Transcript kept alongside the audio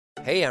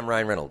Hey, I'm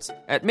Ryan Reynolds.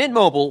 At Mint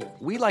Mobile,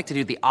 we like to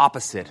do the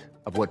opposite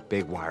of what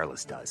Big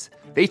Wireless does.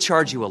 They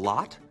charge you a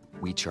lot,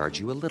 we charge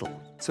you a little.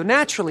 So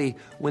naturally,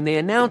 when they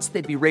announced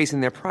they'd be raising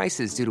their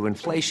prices due to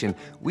inflation,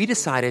 we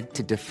decided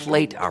to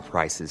deflate our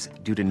prices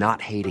due to not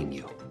hating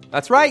you.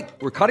 That's right.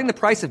 We're cutting the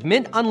price of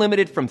Mint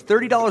Unlimited from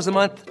 $30 a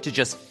month to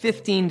just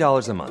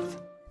 $15 a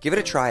month. Give it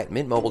a try at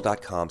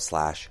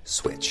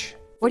mintmobile.com/switch.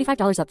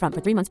 $45 up front for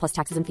 3 months plus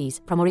taxes and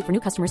fees. Promo rate for new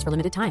customers for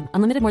limited time.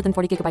 Unlimited more than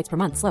 40 gigabytes per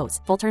month. Slows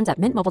full terms at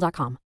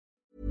mintmobile.com.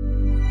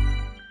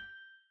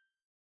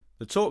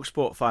 The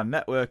TalkSport Fan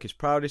Network is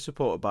proudly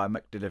supported by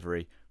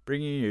McDelivery,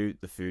 bringing you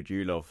the food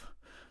you love.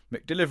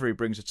 McDelivery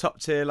brings a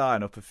top-tier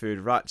lineup of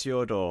food right to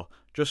your door,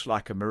 just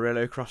like a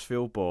Murillo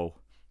Crossfield ball.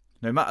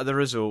 No matter the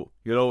result,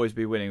 you'll always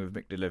be winning with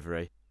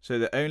McDelivery. So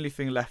the only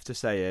thing left to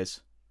say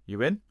is, you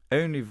win?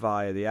 Only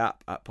via the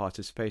app at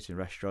participating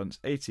restaurants.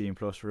 18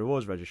 plus,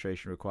 rewards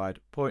registration required.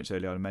 Points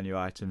only on menu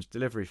items.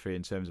 Delivery fee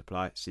and terms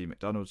apply. See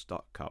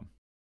mcdonalds.com.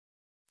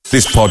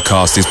 This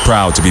podcast is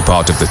proud to be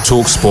part of the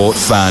TalkSport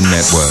Fan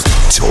Network.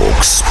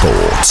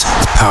 TalkSport.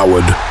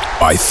 Powered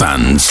by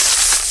fans.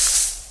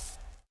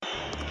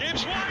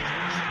 Gibbs wide.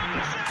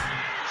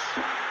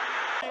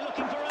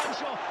 Looking for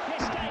Earnshaw.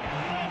 Mistake.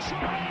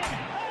 Earnshaw in.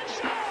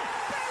 Earnshaw.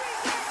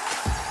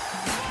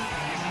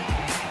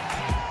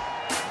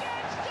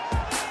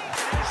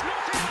 It's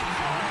not enough for us.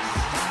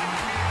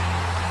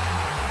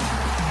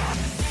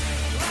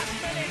 Last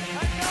minute.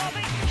 And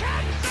Derby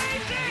can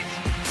save it.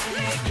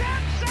 Lee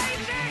can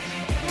save it.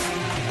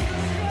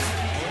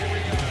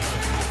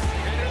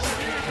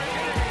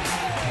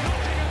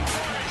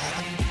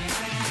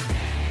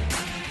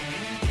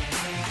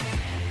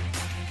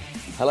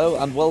 Hello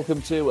and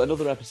welcome to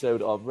another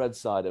episode of Red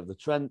Side of the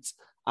Trent.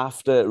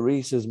 After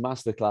Reese's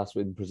masterclass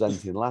in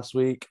presenting last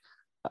week,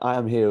 I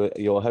am here,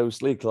 your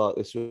host, Lee Clark,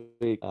 this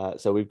week.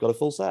 So we've got a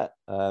full set.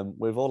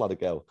 We've all had a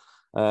go.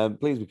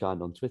 Please be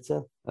kind on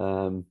Twitter.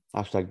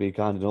 Hashtag be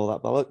kind and all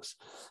that bollocks.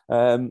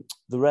 The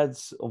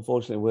Reds,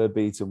 unfortunately, were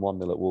beaten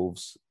 1-0 at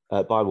Wolves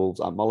by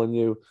Wolves at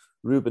Molineux.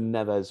 Ruben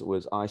Neves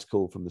was ice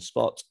cold from the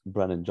spot.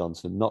 Brennan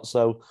Johnson not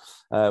so.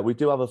 We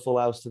do have a full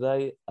house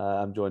today.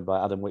 I'm joined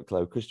by Adam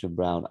Wicklow, Christian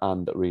Brown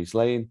and Reece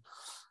Lane.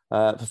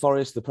 For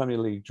Forest, the Premier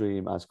League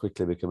dream has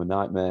quickly become a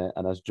nightmare.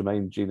 And as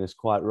Jermaine Genius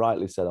quite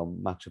rightly said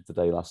on Match of the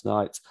Day last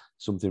night,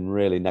 something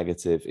really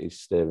negative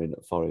is staring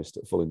at Forest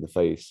full in the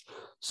face.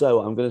 So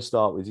I'm going to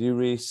start with you,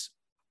 Reece.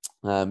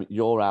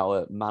 You're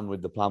our man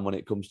with the plan when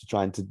it comes to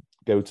trying to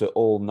go to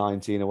all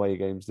 19 away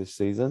games this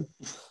season.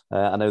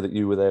 I know that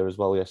you were there as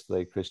well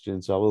yesterday, Christian,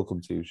 so I will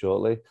come to you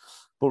shortly.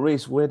 But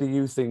Reece, where do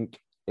you think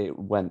it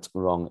went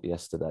wrong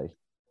yesterday?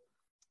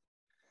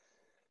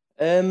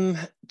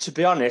 To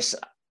be honest,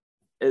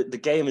 the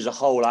game as a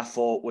whole, I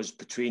thought was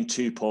between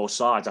two poor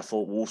sides. I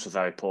thought Wolves were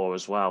very poor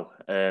as well.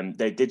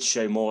 They did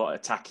show more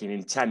attacking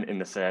intent in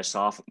the first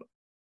half,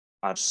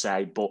 I'd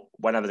say, but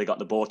whenever they got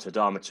the ball to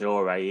Adama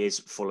Traore, he is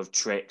full of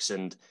tricks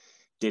and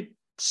did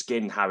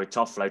skin Harry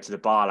Toffolo to the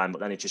byline, but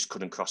then he just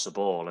couldn't cross the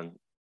ball. And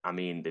I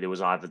mean, they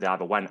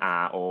either went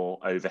out or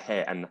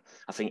overhit. And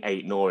I think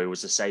Ait-Nouri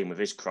was the same with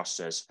his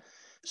crosses.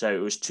 So it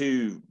was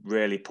two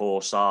really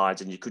poor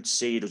sides, and you could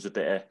see there was a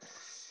bit of,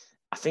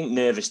 I think,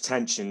 nervous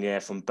tension in the air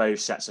from both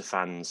sets of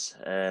fans.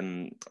 I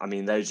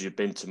mean, those who've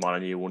been to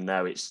Molineux will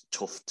know it's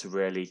tough to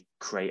really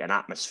create an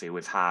atmosphere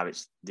with how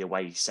it's the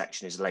away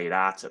section is laid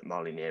out at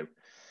Molineux.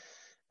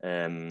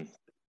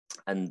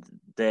 And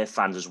their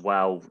fans as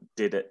well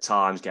did at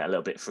times get a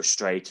little bit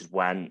frustrated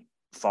when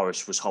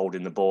Forest was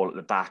holding the ball at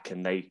the back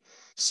and they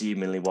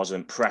seemingly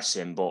wasn't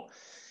pressing. But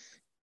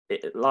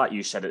like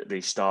you said at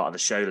the start of the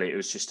show, Lee, it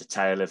was just a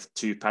tale of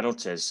two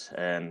penalties,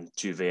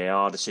 two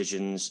VAR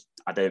decisions.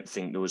 I don't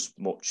think there was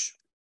much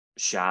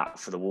shout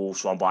for the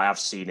Wolves one, but I have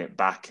seen it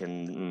back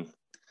and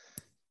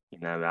you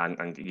know,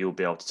 and you'll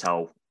be able to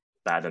tell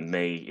better than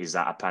me, is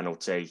that a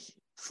penalty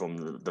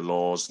from the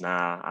laws?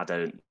 Now, I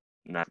don't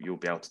know. You'll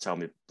be able to tell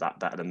me that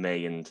better than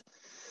me. And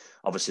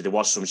obviously there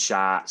was some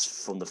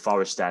shouts from the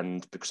Forest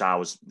end because I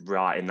was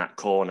right in that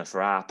corner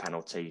for our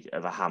penalty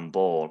of a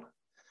handball.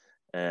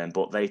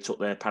 But they took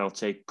their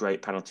penalty,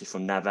 great penalty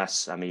from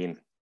Neves. I mean,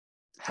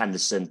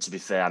 Henderson, to be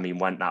fair,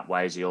 went that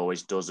way as he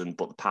always does,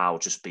 but the power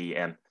just beat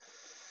him.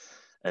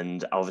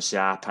 And obviously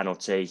our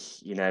penalty,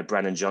 you know,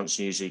 Brennan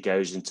Johnson usually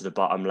goes into the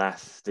bottom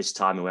left. This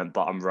time he went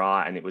bottom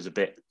right, and it was a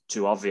bit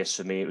too obvious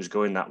for me. It was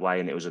going that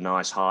way, and it was a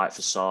nice height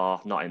for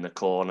Sarr, not in the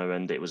corner,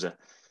 and it was a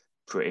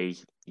pretty,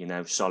 you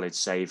know, solid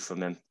save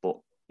from him, but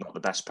not the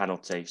best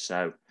penalty.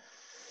 So,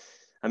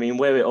 I mean,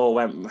 where it all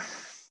went,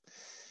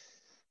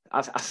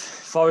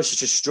 Forest is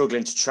just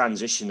struggling to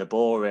transition the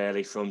ball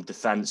really from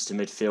defence to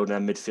midfield and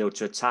then midfield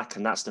to attack,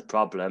 and that's the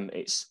problem.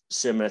 It's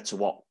similar to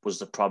what was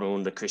the problem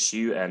under Chris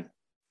Hughton.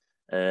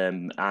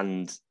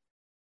 And,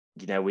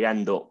 you know, we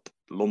end up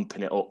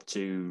lumping it up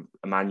to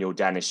Emmanuel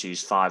Dennis,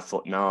 who's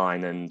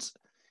 5'9", and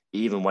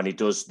even when he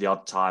does the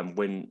odd time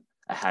win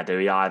a header,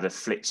 he either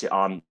flicks it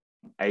on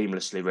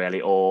aimlessly,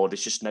 really, or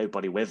there's just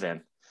nobody with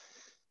him.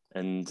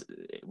 And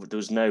there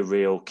was no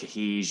real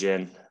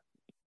cohesion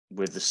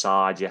with the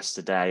side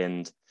yesterday.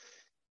 And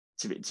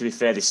to be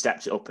fair, they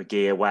stepped it up a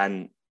gear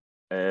when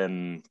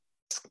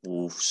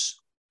Wolves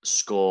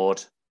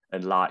scored,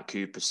 and like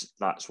Cooper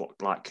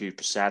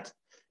said,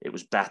 it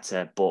was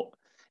better, but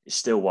it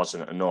still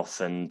wasn't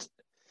enough. And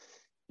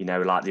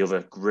like the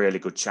other really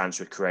good chance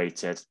we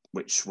created,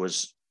 which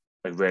was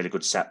a really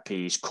good set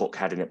piece, Cook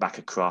heading it back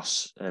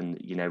across, and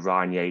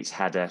Ryan Yates'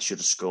 header should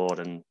have scored,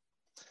 and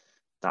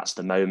that's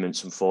the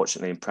moments,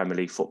 unfortunately, in Premier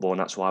League football, and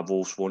that's why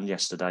Wolves won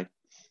yesterday.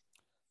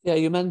 Yeah,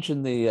 you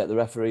mentioned the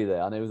referee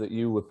there. I know that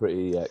you were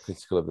pretty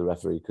critical of the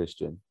referee,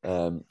 Christian.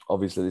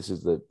 Obviously, this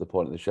is the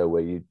point of the show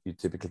where you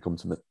typically come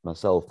to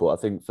myself. But I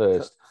think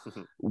first,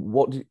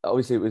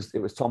 obviously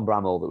it was Tom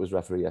Bramall that was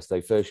referee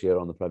yesterday, first year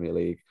on the Premier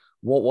League.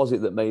 What was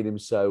it that made him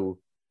so?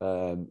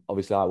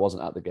 Obviously, I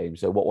wasn't at the game,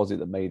 so what was it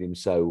that made him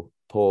so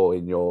poor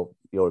in your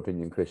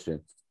opinion,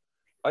 Christian?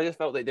 I just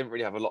felt they didn't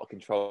really have a lot of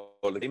control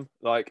of the game.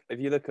 Like, if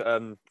you look at,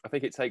 I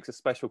think it takes a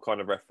special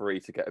kind of referee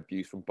to get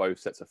abuse from both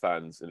sets of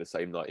fans in the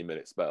same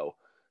 90-minute spell.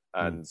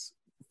 And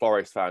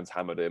Forest fans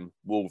hammered him,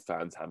 Wolves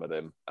fans hammered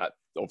him at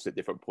obviously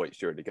different points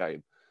during the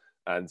game.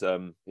 And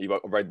you've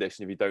got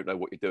rendition if you don't know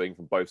what you're doing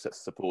from both sets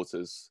of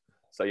supporters.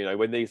 So,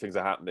 when these things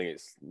are happening,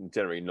 it's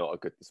generally not a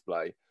good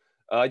display.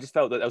 I just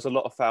felt that there was a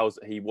lot of fouls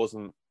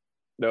that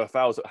there were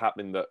fouls that were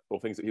happening or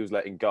things that he was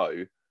letting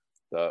go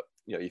that,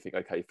 you think,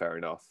 okay, fair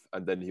enough.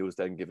 And then he was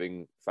then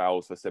giving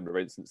fouls for similar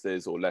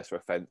instances or lesser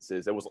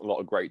offences. There wasn't a lot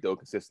of great deal of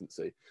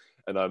consistency.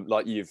 And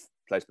like you've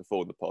placed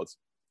before in the pods,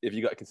 if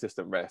you got a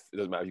consistent ref, it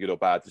doesn't matter if you're good or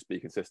bad, just be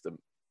consistent.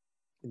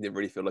 It didn't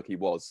really feel like he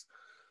was.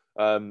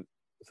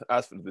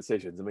 As for the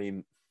decisions, I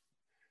mean,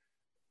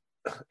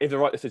 if the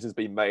right decision's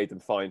been made, then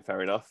fine,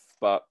 fair enough.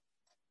 But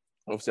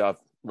obviously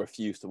I've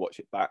refused to watch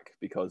it back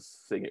because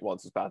seeing it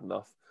once was bad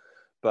enough.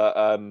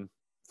 But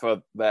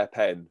for their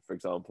pen, for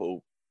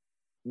example,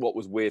 what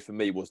was weird for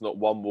me was not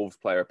one Wolves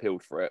player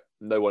appealed for it.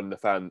 No one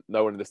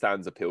in the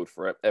stands appealed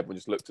for it. Everyone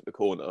just looked at the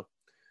corner,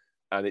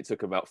 and it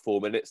took about 4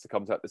 minutes to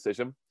come to that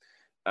decision.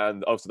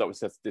 And obviously that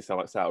was this sound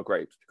like sour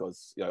grapes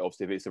because,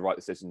 obviously if it's the right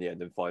decision in the end,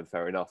 then fine,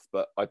 fair enough.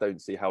 But I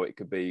don't see how it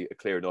could be a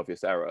clear and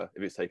obvious error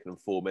if it's taken them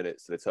 4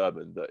 minutes to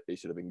determine that it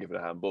should have been given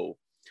a handball.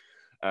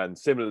 And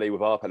similarly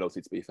with our penalty,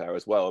 to be fair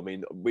as well, I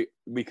mean,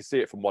 we could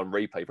see it from one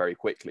replay very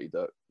quickly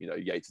that,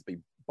 Yates has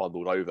been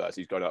bundled over as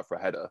he's going out for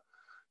a header.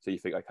 So you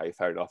think, okay,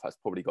 fair enough, that's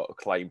probably got a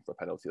claim for a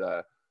penalty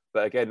there.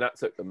 But again, that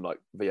took them like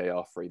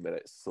VAR 3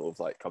 minutes, sort of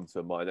like come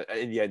to a mind. And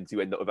in the end,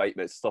 you end up with 8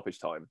 minutes stoppage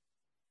time.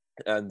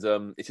 And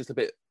it's just a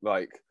bit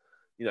like,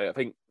 I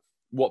think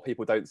what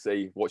people don't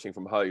see watching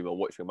from home or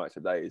watching a match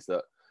today is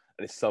that,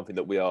 and it's something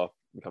that we are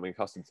becoming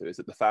accustomed to, is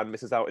that the fan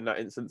misses out in that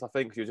instance, I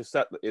think, because you're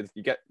just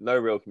you get no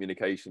real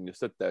communication. You're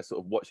stood there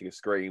sort of watching a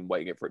screen,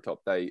 waiting for it to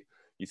update.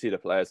 You see the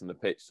players on the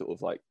pitch sort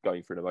of like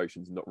going through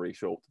emotions and not really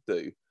sure what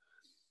to do.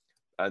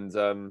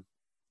 And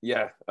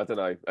yeah, I don't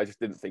know. I just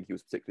didn't think he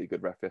was particularly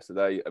good ref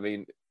yesterday. I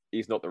mean,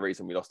 he's not the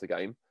reason we lost the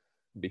game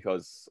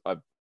because I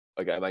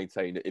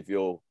maintain that if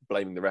you're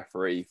blaming the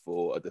referee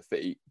for a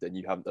defeat, then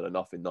you haven't done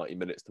enough in 90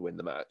 minutes to win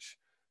the match.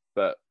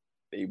 But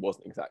he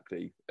wasn't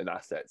exactly an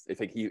asset. I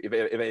think if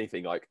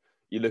anything, like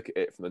you look at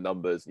it from the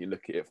numbers and you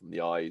look at it from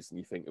the eyes and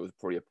you think it was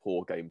probably a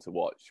poor game to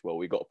watch. Well,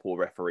 we got a poor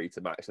referee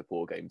to match a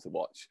poor game to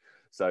watch.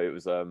 So it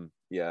was, a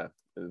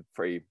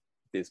pretty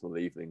dismal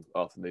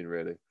afternoon,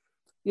 really.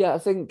 Yeah, I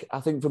think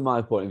from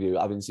my point of view,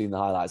 having seen the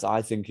highlights,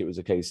 I think it was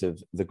a case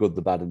of the good,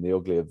 the bad, and the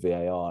ugly of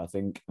VAR. I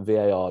think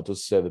VAR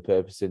does serve a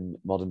purpose in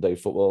modern day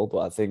football, but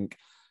I think,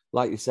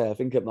 like you say, I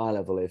think at my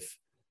level,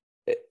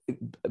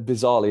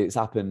 bizarrely, it's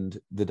happened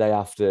the day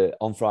after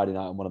on Friday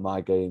night on one of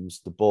my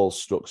games, the ball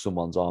struck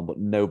someone's arm, but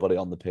nobody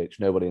on the pitch,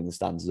 nobody in the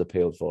stands has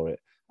appealed for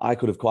it. I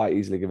could have quite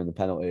easily given the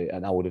penalty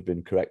and I would have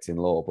been correct in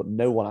law, but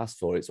no one asked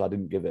for it, so I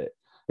didn't give it.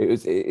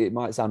 It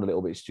might sound a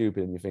little bit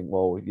stupid and you think,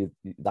 well,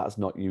 that's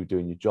not you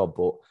doing your job,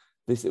 but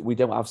we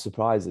don't have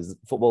surprises.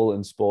 Football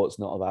and sport's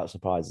not about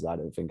surprises, I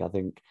don't think. I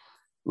think,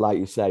 like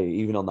you say,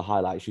 even on the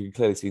highlights, you can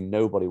clearly see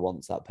nobody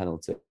wants that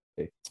penalty.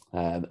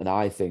 And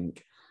I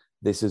think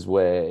this is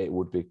where it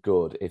would be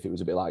good if it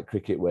was a bit like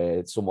cricket,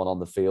 where someone on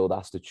the field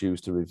has to choose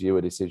to review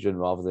a decision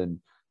rather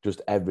than just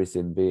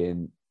everything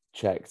being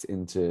checked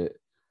into,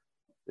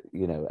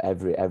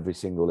 every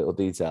single little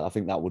detail. I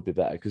think that would be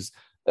better because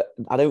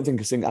I don't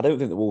think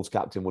the Wolves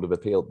captain would have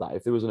appealed that.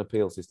 If there was an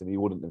appeal system, he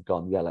wouldn't have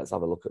gone, yeah, let's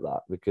have a look at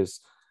that. Because,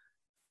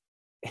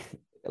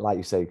 like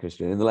you say,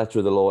 Christian, in the letter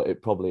of the law,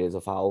 it probably is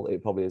a foul.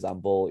 It probably is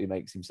handball. He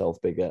makes himself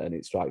bigger and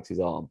it strikes his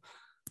arm.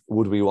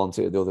 Would we want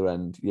it at the other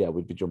end? Yeah,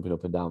 we'd be jumping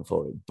up and down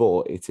for it.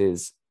 But it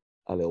is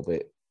a little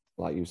bit,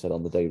 like you said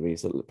on the day,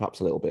 Reece,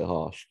 perhaps a little bit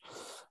harsh.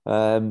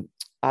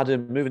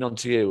 Adam, moving on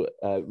to you.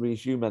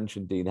 Reece, you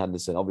mentioned Dean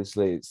Henderson.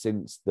 Obviously,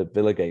 since the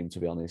Villa game, to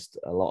be honest,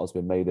 a lot has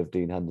been made of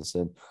Dean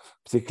Henderson,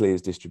 particularly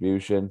his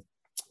distribution.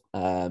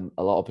 A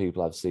lot of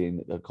people I've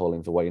seen are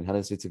calling for Wayne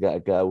Hennessy to get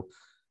a go.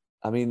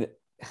 I mean,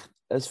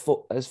 has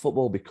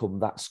football become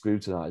that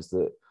scrutinised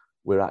that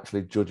we're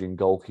actually judging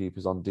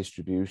goalkeepers on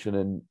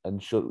distribution?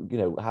 And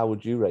how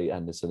would you rate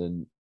Henderson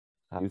and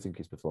how do you think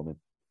he's performing?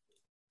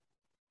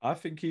 I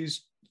think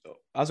he's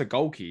as a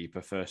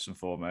goalkeeper, first and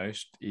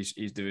foremost,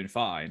 he's doing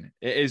fine.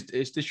 His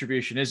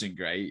distribution isn't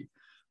great,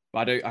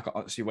 but I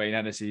can't see Wayne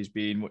Hennessy's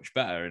being much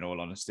better, in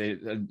all honesty,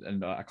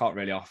 and I can't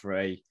really offer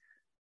a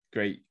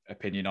great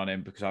opinion on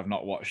him because I've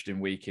not watched him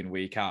week in,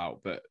 week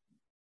out. But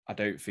I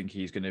don't think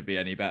he's going to be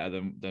any better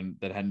than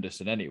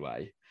Henderson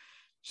anyway.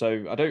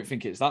 So I don't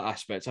think it's that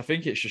aspect. I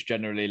think it's just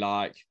generally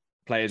like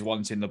players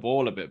wanting the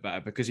ball a bit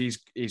better, because he's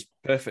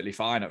perfectly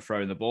fine at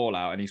throwing the ball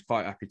out, and he's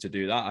quite happy to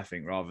do that, I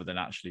think, rather than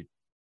actually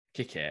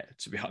kick it,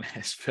 to be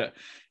honest. But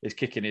his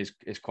kicking is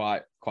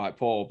quite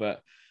poor.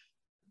 But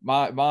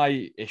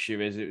my issue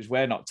is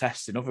we're not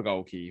testing other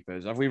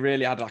goalkeepers. Have we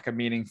really had like a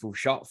meaningful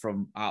shot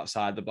from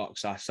outside the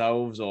box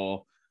ourselves,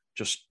 or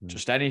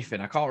just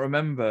anything? I can't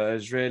remember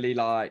as really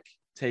like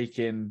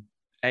taking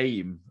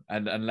aim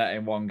and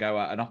letting one go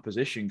at an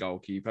opposition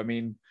goalkeeper. I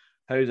mean,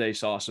 Jose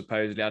Sá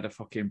supposedly had a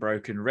fucking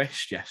broken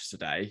wrist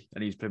yesterday,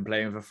 and he's been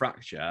playing with a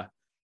fracture.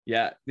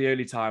 Yet the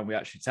only time we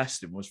actually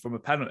tested him was from a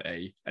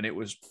penalty, and it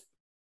was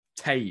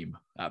tame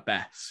at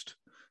best.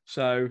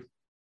 So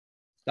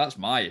that's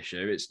my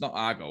issue. It's not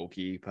our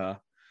goalkeeper.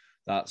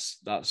 That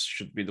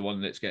should be the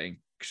one that's getting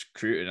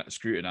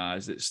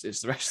scrutinised. It's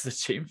the rest of the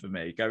team for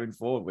me. Going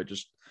forward,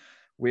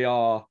 we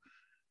are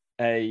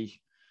a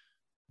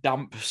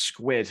damp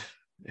squid,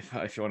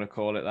 if you want to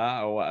call it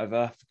that, or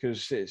whatever,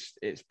 because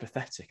it's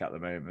pathetic at the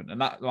moment.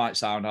 And that might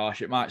sound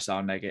harsh, it might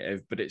sound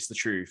negative, but it's the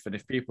truth. And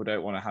if people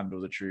don't want to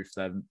handle the truth,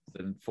 then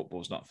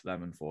football's not for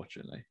them,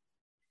 unfortunately.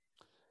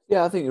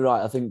 Yeah, I think you're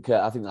right. I think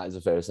that is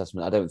a fair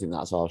assessment. I don't think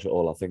that's harsh at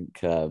all. I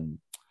think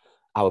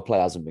our play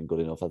hasn't been good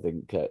enough. I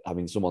think,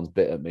 someone's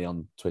bit at me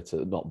on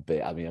Twitter. Not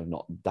bit, I've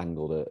not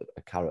dangled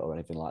a carrot or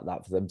anything like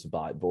that for them to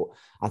bite. But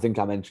I think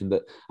I mentioned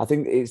that I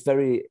think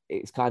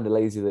it's kind of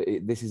lazy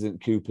that this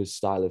isn't Cooper's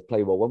style of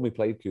play. Well, when we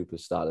played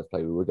Cooper's style of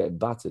play, we were getting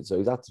battered. So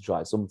he's had to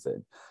try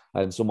something.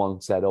 And someone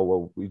said, oh,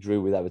 well, we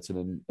drew with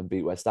Everton and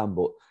beat West Ham.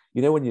 But,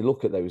 when you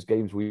look at those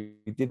games, we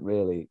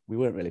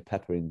weren't really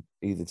peppering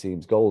either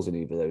team's goals in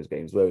either of those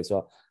games, were we?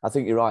 So I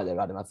think you're right there,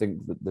 Adam. I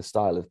think the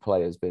style of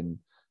play has been,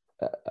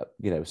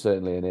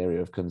 certainly an area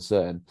of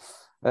concern.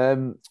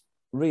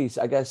 Reece,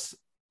 I guess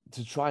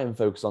to try and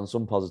focus on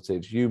some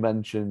positives, you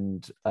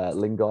mentioned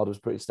Lingard was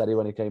pretty steady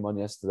when he came on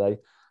yesterday.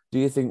 Do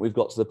you think we've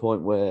got to the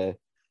point where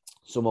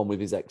someone with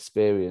his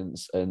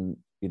experience and,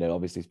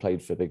 obviously he's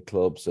played for big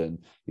clubs and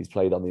he's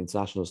played on the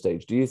international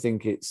stage, do you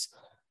think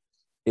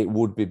it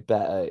would be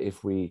better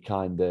if we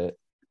kind of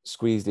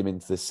squeezed him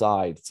into the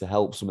side to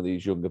help some of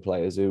these younger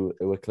players who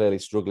are clearly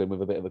struggling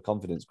with a bit of a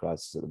confidence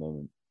crisis at the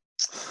moment?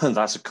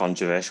 That's a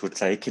controversial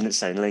take, in it,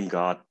 saying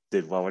Lingard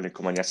did well when he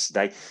come on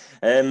yesterday.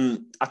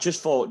 I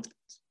just thought,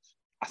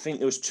 I think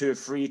there was 2 or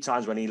 3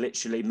 times when he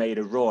literally made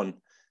a run,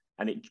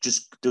 and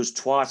there was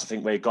twice, I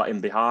think, where he got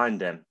in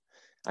behind him.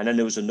 And then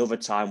there was another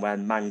time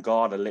when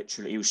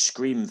Mangala he was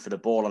screaming for the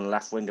ball on the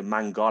left wing, and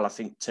Mangala, I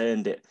think,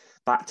 turned it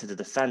back to the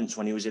defence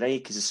when he was in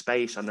acres of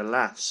space on the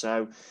left.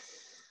 So,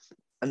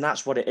 and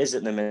that's what it is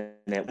at the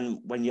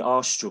minute. When you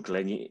are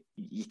struggling,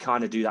 you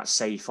kind of do that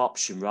safe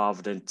option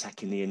rather than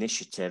taking the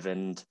initiative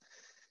and,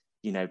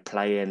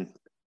 playing,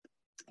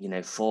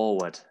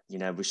 forward.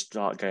 We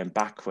start going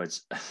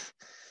backwards.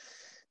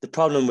 The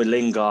problem with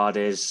Lingard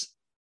is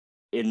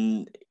O'Hara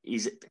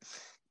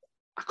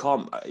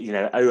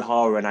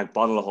and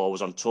Agbonlahor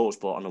was on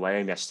TalkSport on the way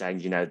home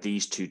yesterday, and,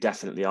 these two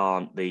definitely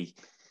aren't the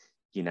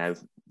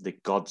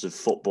gods of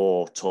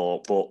football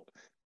talk. But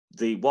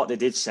what they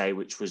did say,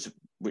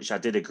 which I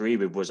did agree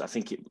with, was I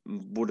think it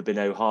would have been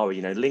O'Hara.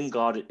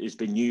 Lingard has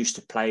been used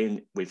to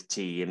playing with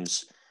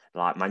teams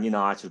like Man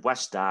United,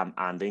 West Ham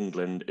and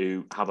England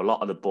who have a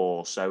lot of the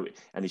ball.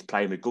 And he's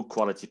playing with good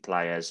quality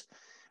players.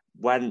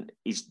 When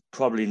he's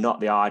probably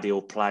not the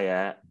ideal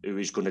player who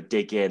is going to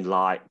dig in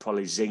like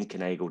probably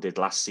Zinchenko did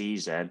last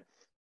season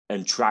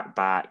and track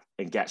back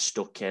and get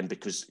stuck in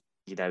because,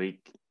 he,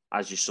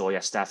 as you saw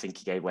yesterday, I think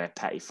he gave away a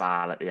petty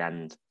foul at the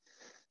end.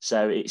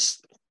 So is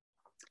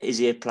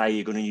he a player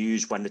you're going to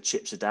use when the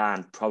chips are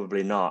down?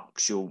 Probably not,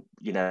 because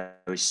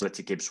he's similar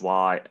to Gibbs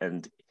White,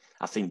 and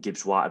I think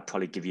Gibbs White would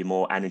probably give you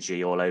more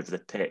energy all over the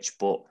pitch.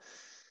 But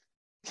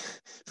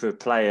for a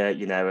player,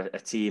 a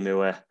team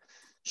who are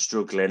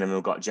struggling, and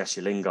we've got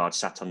Jesse Lingard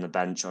sat on the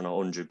bench on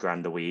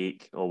 $100,000 a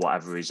week or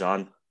whatever he's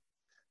on,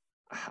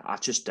 I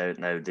just don't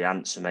know the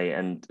answer, mate.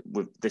 And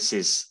this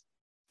is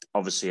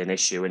obviously an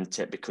issue, isn't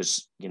it?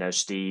 Because,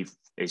 Steve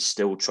is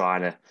still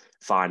trying to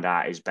find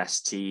out his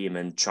best team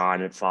and trying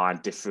to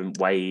find different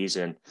ways.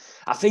 And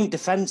I think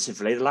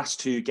defensively, the last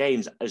 2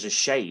 games as a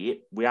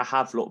shape, we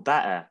have looked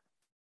better.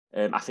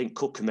 I think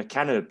Cook and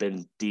McKenna have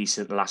been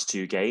decent the last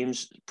 2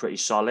 games, pretty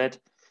solid.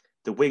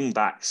 The wing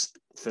backs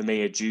for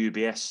me are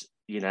dubious.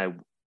 I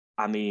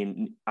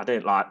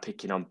don't like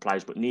picking on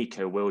players, but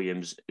Nico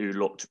Williams, who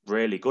looked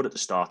really good at the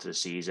start of the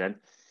season,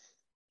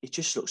 it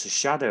just looks a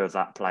shadow of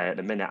that player at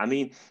the minute.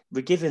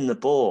 We're giving the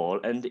ball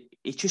and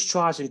he just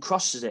tries and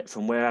crosses it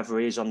from wherever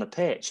he is on the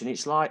pitch. And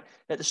it's like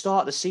at the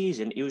start of the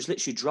season, he was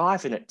literally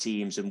driving at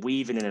teams and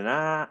weaving in and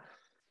out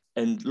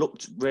and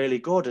looked really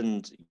good.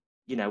 And,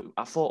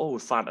 I thought,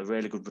 we'd find a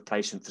really good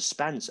replacement for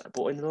Spence.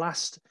 But in the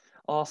last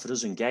half a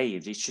dozen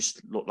games, it's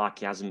just looked like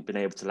he hasn't been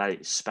able to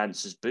lay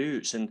Spence's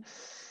boots. And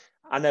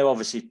I know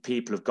obviously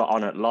people have got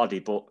on at Loddy,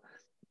 but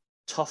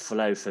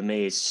Toffolo for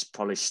me is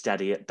probably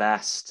steady at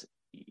best.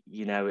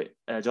 Adama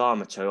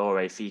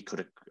Traore, if he could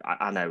have,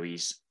 I know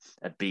he's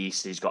a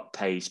beast, he's got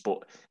pace,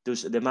 but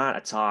there's the amount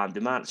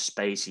of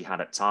space he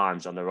had at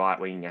times on the right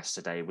wing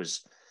yesterday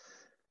was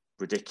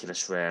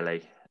ridiculous,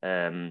 really.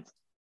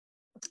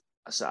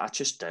 So I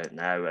just don't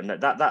know, and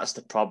that's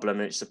the problem.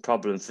 It's the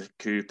problem for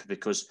Cooper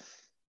because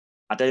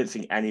I don't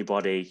think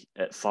anybody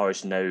at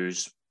Forest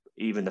knows,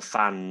 even the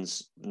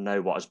fans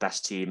know what his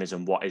best team is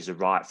and what is the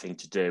right thing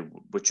to do.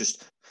 We're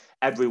just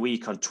every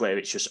week on Twitter,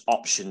 it's just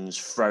options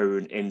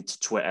thrown into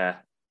Twitter,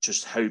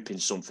 just hoping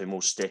something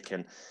will stick.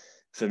 And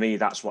for me,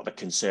 that's what the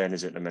concern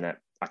is at the minute.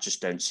 I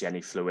just don't see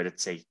any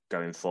fluidity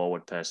going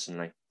forward,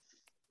 personally.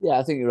 Yeah,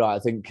 I think you're right. I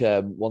think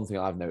one thing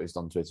I've noticed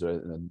on Twitter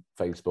and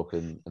Facebook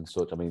and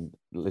such, I mean,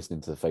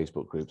 listening to the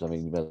Facebook groups, I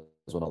mean, there's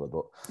one other,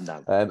 but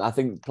no. I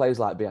think players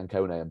like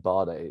Biancone and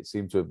Bardet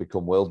seem to have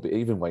become world beaters.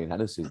 Even Wayne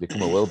Hennessy has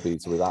become a world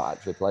beater without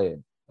actually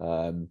playing.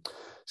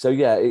 So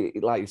yeah,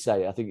 like you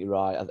say, I think you're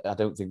right. I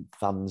don't think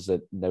fans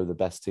that know the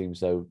best team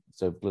so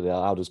bloody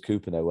hell, how does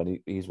Cooper know when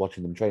he's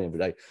watching them train every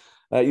day?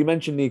 You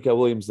mentioned Nico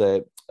Williams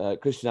there.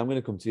 Christian, I'm going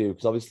to come to you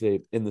because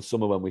obviously in the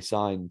summer when we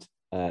signed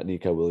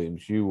Nico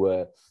Williams,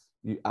 you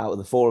out of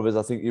the four of us,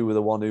 I think you were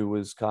the one who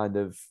was kind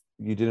of,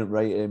 you didn't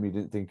rate him, you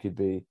didn't think he'd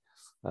be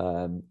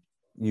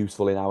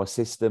useful in our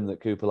system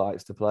that Cooper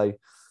likes to play.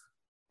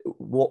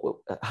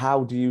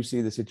 How do you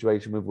see the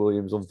situation with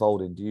Williams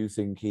unfolding? Do you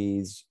think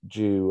he's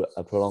due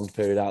a prolonged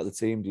period out of the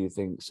team? Do you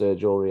think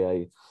Serge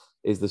Aurier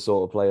is the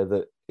sort of player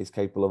that is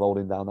capable of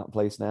holding down that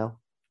place now?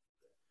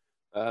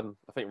 I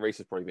think Reece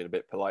has probably been a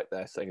bit polite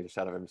there, saying he's a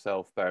shadow of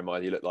himself. Bear in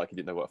mind, he looked like he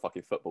didn't know what a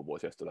fucking football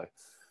was yesterday.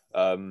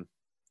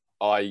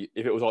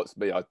 If it was up to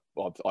me,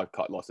 I'd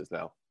cut losses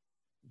now.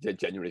 I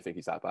genuinely think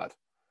he's that bad.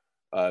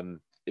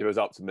 If it was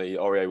up to me,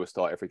 Aurier would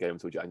start every game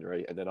until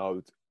January, and then I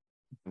would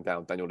come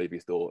down Daniel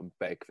Levy's door and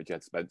beg for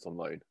Jed Spence on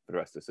loan for the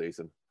rest of the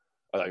season.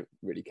 I don't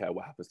really care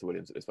what happens to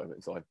Williams at this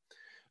moment in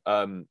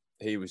time.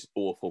 He was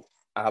awful,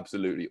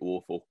 absolutely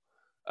awful.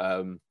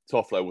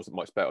 Toffolo wasn't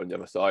much better on the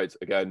other side.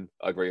 Again,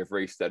 I agree with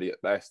Reece, steady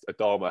at best.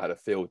 Adama had a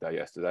field day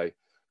yesterday.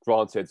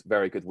 Granted,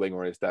 very good winger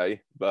on his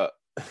day, but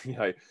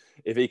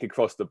if he could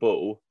cross the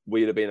ball,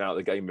 we'd have been out of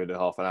the game in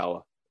half an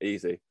hour,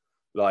 easy.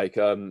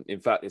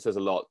 In fact, it says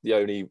a lot. The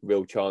only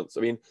real chance,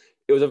 it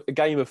was a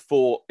game of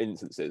 4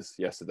 instances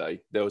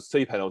yesterday. There was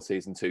 2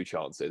 penalties and 2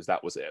 chances.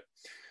 That was it.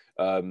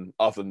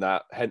 Other than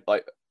that,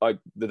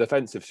 the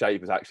defensive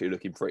shape is actually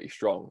looking pretty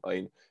strong.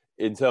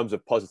 In terms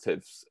of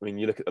positives,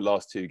 you look at the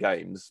last 2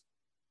 games,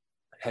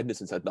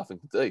 Henderson's had nothing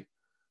to do.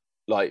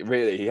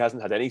 Really, he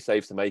hasn't had any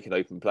saves to make an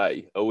open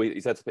play.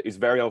 He's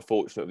very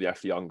unfortunate with the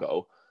Ashley Young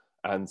goal.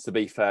 And to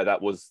be fair,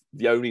 that was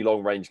the only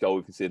long-range goal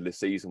we've considered this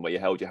season where you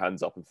held your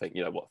hands up and think,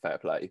 fair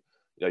play.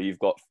 You've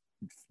got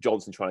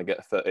Johnson trying to get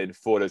a foot in,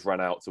 Ford has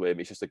run out to him.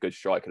 It's just a good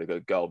strike and a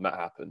good goal, and that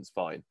happens,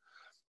 fine.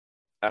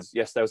 And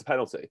yes, there was a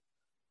penalty.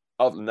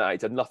 Other than that,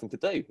 he's had nothing to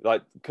do.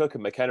 Cook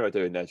and McKenna are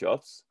doing their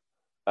jobs.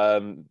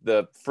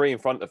 The 3 in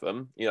front of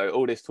them,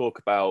 all this talk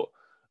about,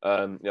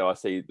 I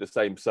see the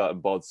same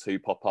certain bods who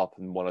pop up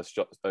and want to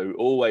shot. So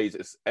always,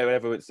 it's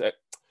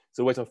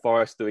always on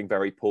Forest doing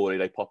very poorly.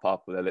 They pop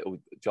up with their little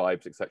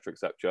jibes, etc.,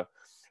 etc.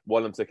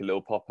 One of them took a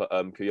little pop at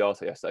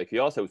Kouyaté yesterday.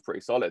 Kouyaté was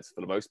pretty solid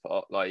for the most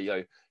part.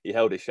 He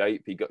held his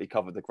shape. He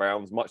covered the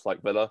grounds, much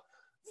like Villa.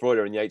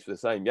 Freuler and Yates were the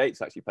same.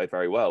 Yates actually played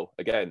very well.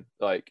 Again,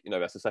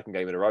 that's the second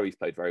game in a row he's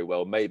played very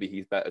well. Maybe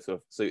he's better sort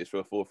of suited for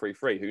a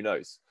 4-3-3. Who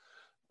knows?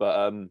 But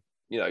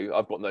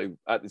I've got no.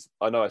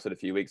 I know I said a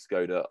few weeks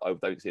ago that I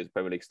don't see him as a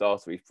Premier League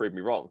starter. He's proved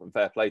me wrong, and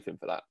fair play to him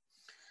for that.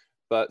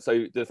 But so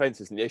the defence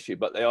isn't the issue,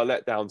 but they are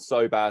let down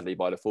so badly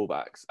by the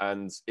fullbacks.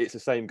 And it's the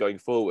same going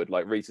forward.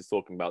 Like Reece is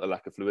talking about the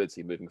lack of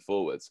fluidity moving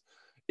forwards.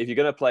 If you're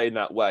going to play in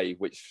that way,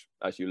 which,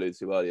 as you alluded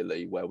to earlier,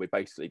 Lee, where we're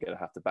basically going to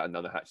have to batten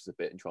down the hatches a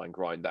bit and try and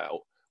grind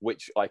out,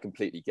 which I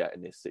completely get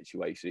in this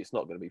situation. It's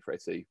not going to be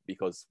pretty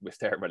because we're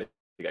staring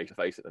relegation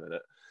face at the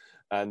minute.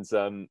 And,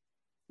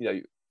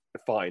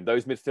 fine,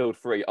 those midfield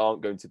 3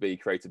 aren't going to be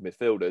creative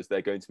midfielders.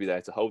 They're going to be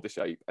there to hold the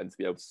shape and to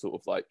be able to sort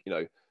of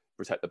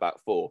protect the back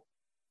 4.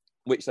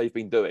 Which they've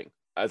been doing,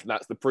 and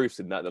that's the proofs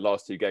in that in the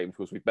last 2 games,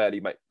 because we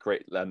barely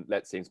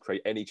let teams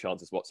create any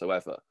chances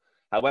whatsoever.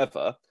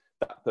 However,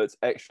 that puts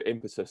extra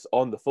impetus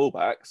on the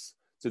fullbacks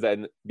to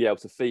then be able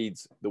to feed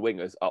the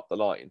wingers up the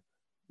line.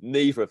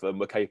 Neither of them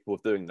were capable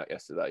of doing that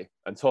yesterday,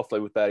 and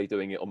Toffolo was barely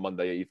doing it on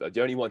Monday either.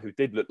 The only one who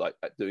did look like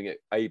doing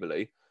it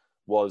ably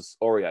was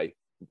Aurier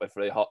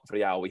for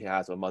the hour he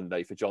has on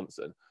Monday for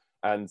Johnson.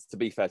 And to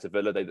be fair to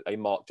Villa, they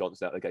marked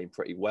Johnson out of the game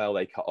pretty well.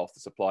 They cut off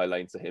the supply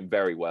lane to him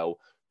very well.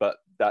 But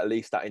at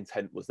least that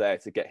intent was there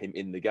to get him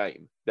in the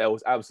game. There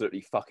was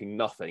absolutely fucking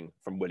nothing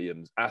from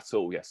Williams at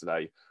all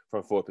yesterday from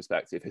a forward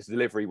perspective. His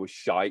delivery was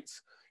shite.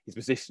 His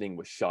positioning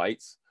was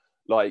shite.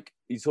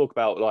 You talk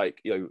about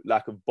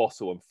lack of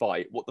bottle and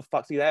fight. What the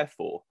fuck's he there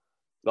for?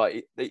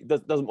 Like, he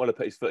doesn't want to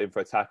put his foot in for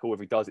a tackle. If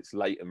he does, it's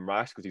late and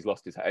rash because he's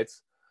lost his head.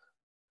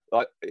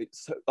 Like,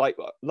 it's like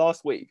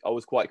last week, I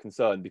was quite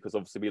concerned because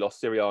obviously we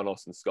lost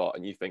Sirianos and Scott,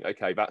 and you think,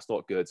 okay, that's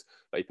not good.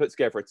 But he put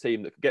together a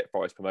team that could get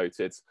Forest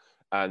promoted,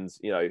 and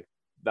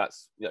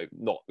that's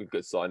not a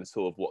good sign at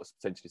all of what's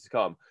potentially to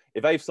come.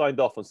 If they've signed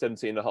off on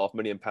 £17.5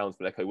 million for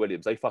Neco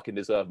Williams, they fucking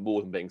deserve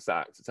more than being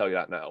sacked. To tell you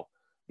that now,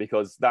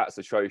 because that's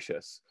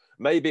atrocious.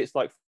 Maybe it's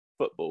like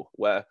football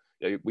where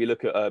we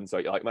look at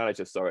like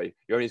managers. Sorry,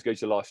 you're only as good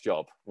as your last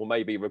job. Well,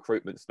 maybe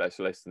recruitment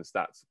specialists and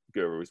stats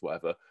gurus,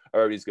 whatever,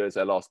 are only as good as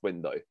their last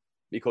window,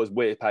 because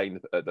we're paying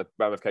the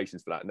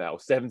ramifications for that now.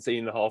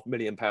 £17.5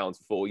 million for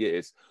 4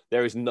 years.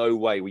 There is no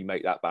way we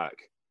make that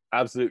back.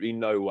 Absolutely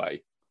no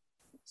way.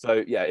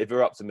 So yeah, if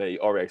you're up to me,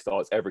 Aurier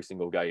starts every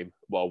single game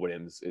while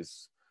Williams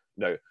is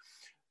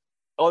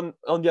On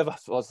the other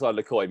side of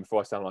the coin, before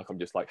I sound like I'm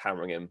just like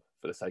hammering him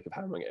for the sake of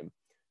hammering him,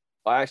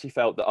 I actually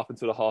felt that up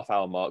until the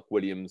half-hour mark,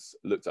 Williams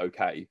looked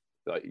okay.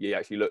 Like, he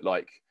actually looked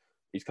like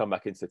he's come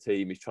back into the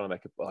team. He's trying to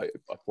make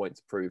a point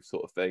to prove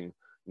sort of thing.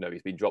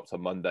 He's been dropped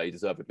on Monday,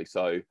 deservedly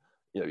so.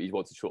 He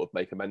wants to sort of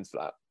make amends for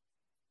that.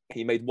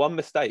 He made one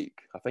mistake.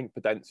 I think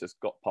Podence just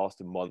got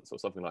past him once or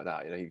something like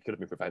that. He could have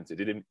been prevented.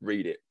 He didn't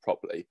read it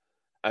properly.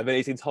 And then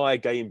his entire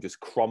game just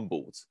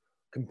crumbled,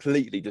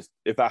 completely just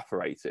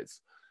evaporated.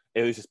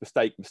 It was just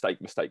mistake.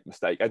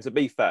 And to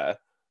be fair,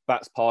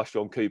 that's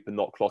partially on Cooper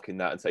not clocking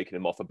that and taking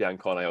him off of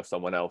Biancone or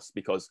someone else,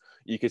 because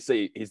you could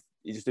see he's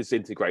just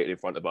disintegrated in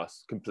front of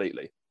us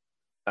completely.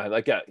 And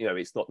I get,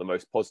 it's not the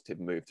most positive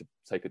move to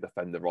take a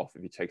defender off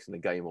if you're chasing the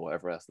game or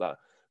whatever else that.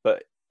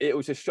 But it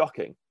was just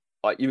shocking.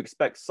 Like, you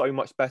expect so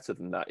much better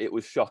than that. It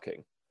was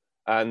shocking.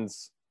 And,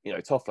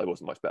 Toffolo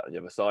wasn't much better than the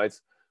other side.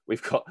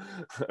 We've got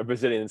a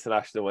Brazilian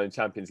international in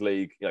Champions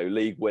League,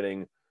 league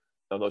winning,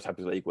 not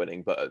Champions League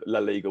winning, but La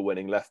Liga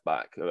winning left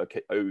back,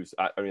 who's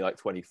at only like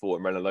 24,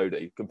 and Renan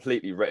Lodi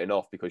completely written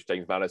off because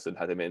James Maddison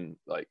had him in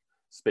like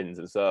spins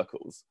and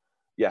circles.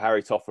 Yeah,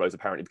 Harry Toffolo's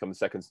apparently become the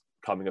second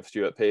coming of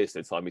Stuart Pearce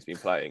in the time he's been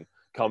playing.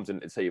 Comes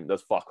into the team,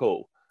 does fuck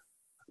all.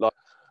 Like,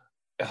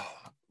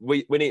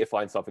 we need to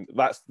find something.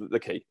 That's the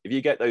key. If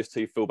you get those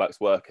two fullbacks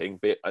working,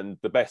 and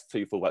the best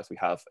two fullbacks we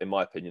have, in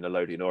my opinion, are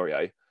Lodi and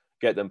Aurier,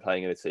 get them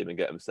playing in a team and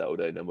get them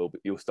settled in, and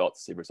you'll start to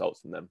see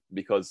results from them,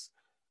 because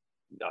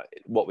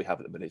what we have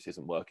at the minute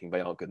isn't working. They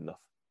aren't good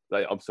enough.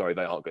 I'm sorry,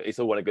 they aren't good. It's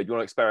all well and good. You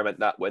want to experiment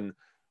that when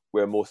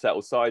we're a more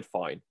settled side,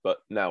 fine. But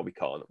now we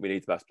can't. We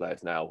need the best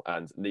players now,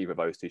 and neither of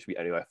those two should be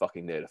anywhere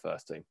fucking near the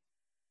first team.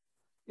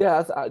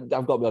 Yeah, I've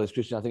got to be honest,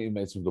 Christian. I think you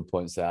made some good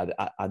points there.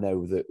 I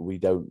know that we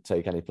don't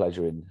take any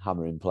pleasure in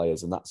hammering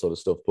players and that sort of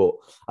stuff, but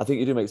I think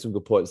you do make some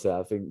good points there.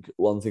 I think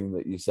one thing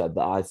that you said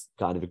that I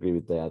kind of agree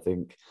with there, I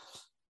think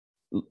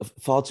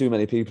far too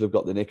many people have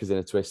got the knickers in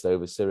a twist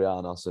over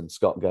Sirianos and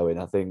Scott going.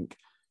 I think,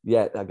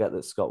 yeah, I get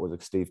that Scott was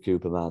a Steve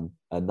Cooper man,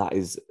 and that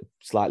is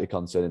slightly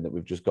concerning that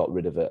we've just got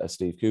rid of a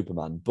Steve Cooper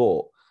man.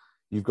 But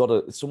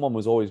someone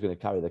was always going to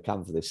carry the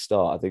can for this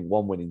start. I think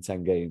one win in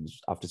 10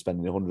 games after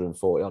spending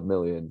 140 odd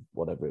million,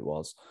 whatever it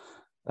was.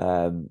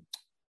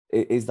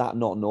 Is that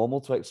not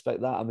normal to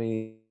expect that? I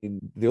mean,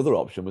 the other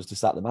option was to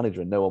sack the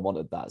manager, and no one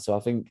wanted that. So I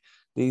think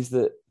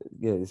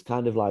it's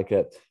kind of like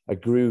a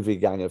groovy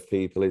gang of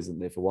people, isn't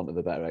there, for want of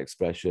a better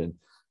expression,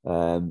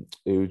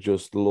 who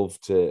just love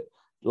to,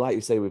 like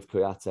you say with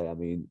Kouyaté. I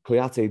mean,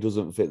 Kouyaté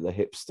doesn't fit the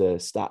hipster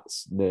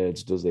stats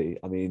nerds, does he?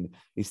 I mean,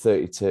 he's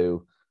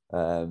 32.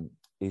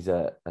 He's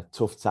a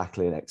tough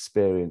tackling,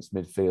 experienced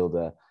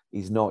midfielder.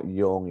 He's not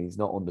young. He's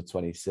not under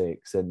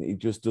 26, and he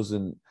just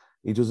doesn't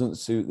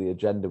suit the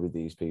agenda with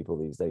these people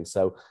these days.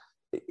 So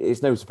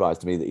it's no surprise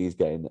to me that he's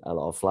getting a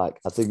lot of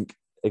flack. I think,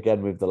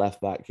 again, with the left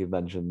back you've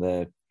mentioned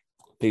there,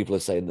 people are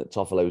saying that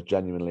Toffolo is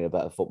genuinely a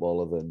better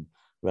footballer than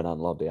Renan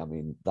Lodi. I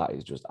mean, that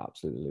is just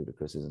absolutely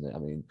ludicrous, isn't it? I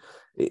mean,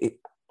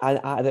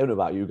 I don't know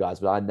about you guys,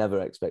 but I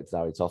never expected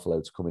Harry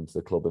Toffolo to come into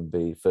the club and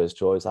be first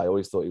choice. I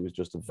always thought he was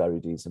just a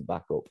very decent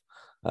backup.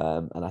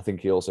 And I think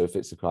he also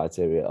fits the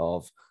criteria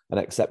of an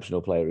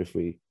exceptional player if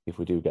we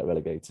do get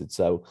relegated.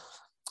 So,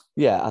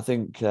 yeah, I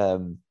think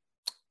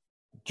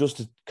just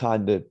to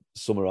kind of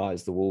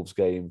summarise the Wolves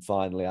game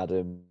finally,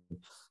 Adam,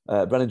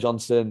 Brennan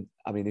Johnson,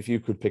 I mean, if you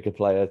could pick a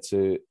player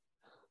to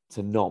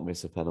not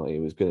miss a penalty,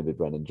 it was going to be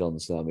Brennan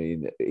Johnson. I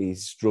mean,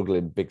 he's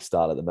struggling big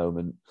style at the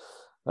moment.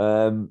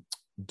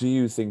 Do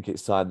you think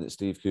it's time that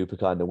Steve Cooper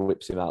kind of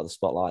whips him out of the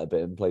spotlight a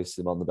bit and places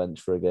him on the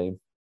bench for a game?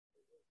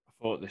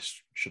 I thought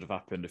this should have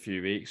happened a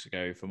few weeks ago,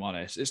 if I'm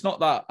honest. It's not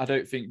that I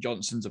don't think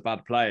Johnson's a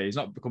bad player. He's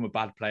not become a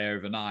bad player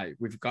overnight.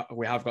 We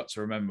have got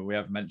to remember, we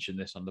have mentioned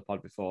this on the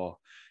pod before,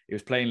 he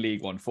was playing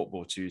League One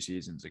football 2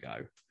 seasons ago,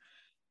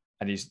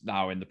 and he's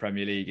now in the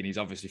Premier League, and he's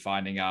obviously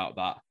finding out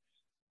that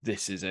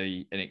this is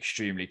an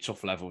extremely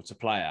tough level to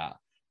play at.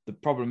 The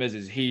problem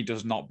is he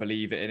does not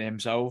believe it in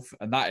himself,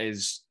 and that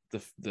is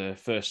the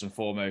first and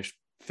foremost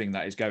thing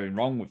that is going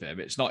wrong with him.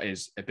 It's not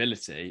his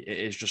ability, it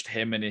is just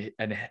him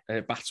and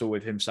a battle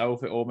with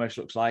himself. It almost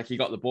looks like he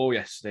got the ball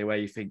yesterday where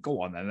you think,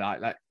 go on then,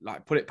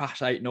 like put it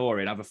past Aït-Nouri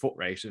and have a foot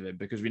race with him,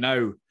 because we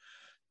know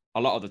a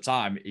lot of the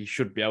time he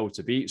should be able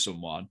to beat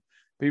someone,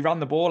 but he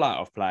ran the ball out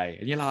of play.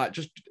 And you're like,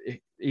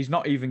 he's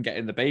not even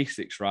getting the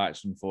basics right,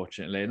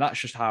 unfortunately. And that's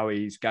just how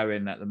he's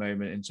going at the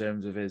moment in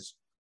terms of his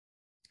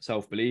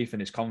self-belief and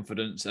his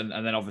confidence. And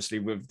then obviously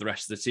with the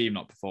rest of the team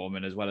not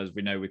performing as well as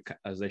we know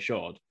as they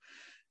should.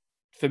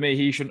 For me,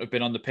 he shouldn't have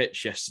been on the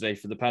pitch yesterday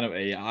for the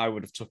penalty. I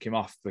would have took him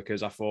off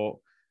because I thought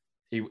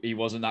he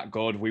wasn't that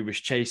good. We was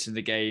chasing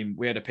the game.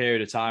 We had a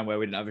period of time where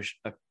we didn't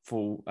have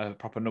a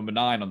proper number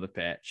 9 on the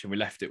pitch, and we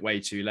left it way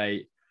too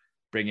late,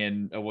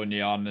 bringing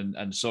Awoniyi on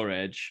and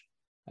Surridge.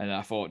 And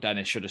I thought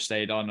Dennis should have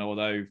stayed on,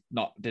 although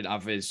didn't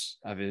have his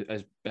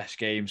best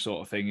game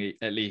sort of thing.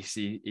 At least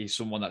he's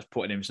someone that's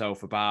putting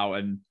himself about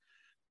and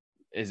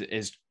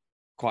is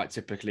quite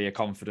typically a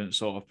confident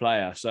sort of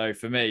player. So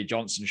for me,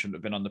 Johnson shouldn't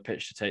have been on the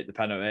pitch to take the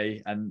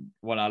penalty. And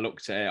when I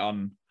looked at it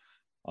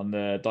on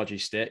the dodgy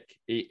stick,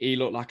 he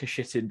looked like a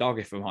shitting dog,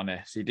 if I'm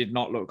honest. He did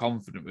not look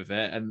confident with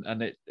it,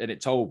 and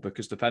it told,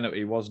 because the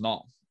penalty was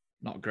not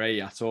great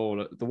at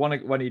all. The one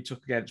when he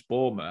took against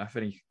Bournemouth,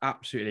 and he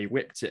absolutely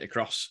whipped it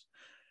across.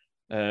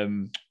 I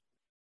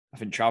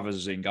think Travers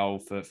was in goal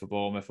for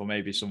Bournemouth, or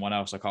maybe someone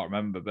else, I can't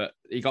remember, but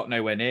he got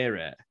nowhere near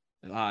it.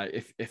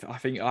 Like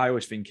I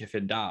always think if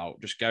in doubt,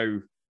 just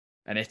go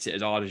and hit it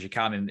as hard as you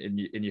can in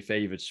your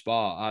favoured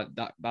spot.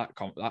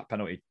 That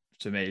penalty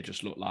to me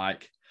just looked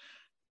like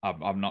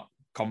I'm not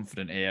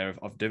confident here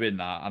of doing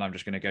that, and I'm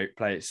just going to go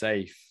play it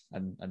safe.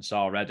 And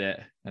Sarr read it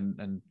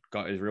and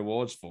got his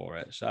rewards for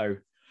it. So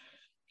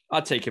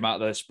I'd take him out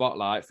of the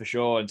spotlight for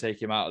sure and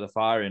take him out of the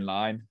firing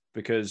line,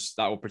 because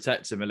that will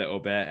protect him a little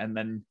bit, and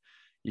then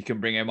you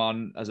can bring him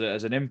on as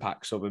an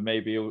impact sub, and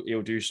maybe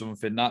he'll do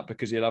something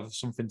because he'll have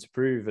something to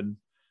prove, and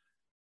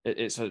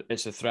it's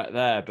a threat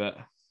there. But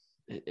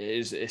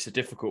it's a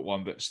difficult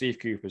one. But Steve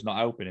Cooper's not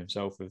helping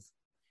himself with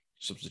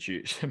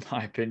substitutes, in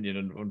my opinion.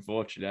 And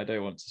unfortunately, I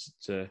don't want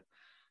to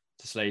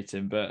slate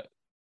him, but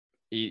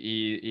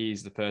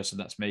he's the person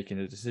that's making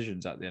the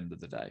decisions at the end of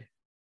the day.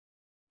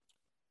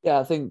 Yeah,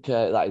 I think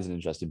that is an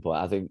interesting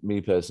point. I think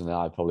me personally,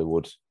 I probably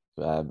would,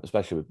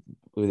 especially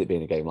with it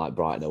being a game like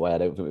Brighton away. I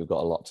don't think we've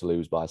got a lot to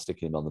lose by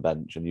sticking him on the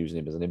bench and using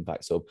him as an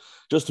impact sub.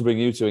 Just to bring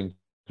you two in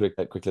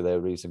quickly there,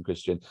 Reece and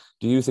Christian,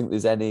 do you think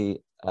there's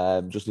any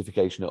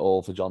justification at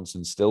all for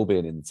Johnson still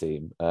being in the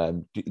team?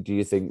 Do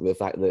you think the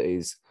fact that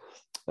his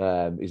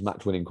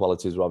match-winning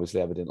qualities were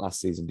obviously evident last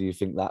season, do you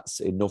think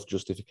that's enough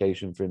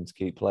justification for him to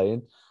keep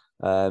playing?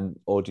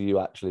 Or do you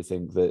actually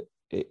think that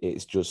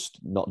it's just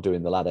not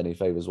doing the lad any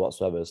favours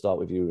whatsoever? I'll start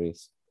with you,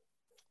 Reece.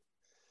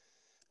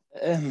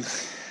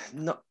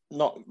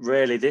 Not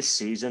really this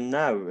season,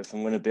 no, if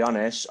I'm going to be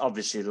honest.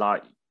 Obviously, if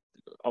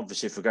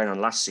we're going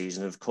on last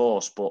season, of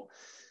course, but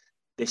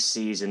this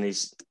season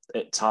is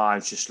at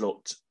times just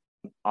looked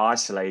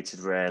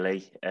isolated,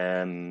 really.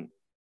 And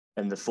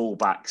the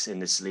fullbacks in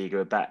this league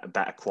are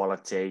better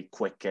quality,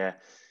 quicker,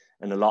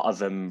 and a lot of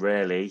them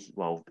really,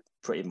 well,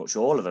 pretty much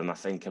all of them, I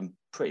think, and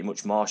pretty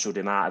much marshalled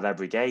him out of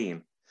every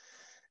game.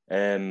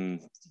 You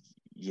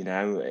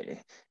know,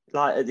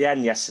 like at the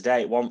end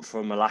yesterday, it wasn't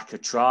from a lack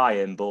of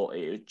trying, but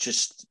it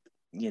just,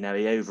 you know,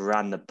 he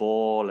overran the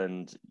ball.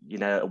 And, you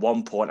know, at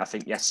one point, I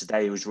think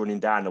yesterday he was running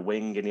down the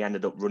wing and he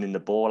ended up running the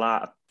ball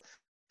out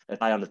of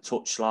play on the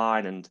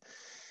touchline. And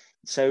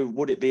so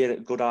would it be a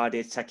good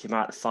idea to take him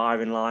out the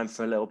firing line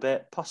for a little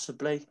bit?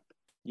 Possibly.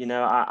 You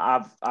know,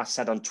 I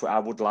said on Twitter, I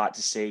would like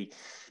to see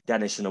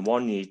Dennis and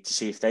Awoniyi to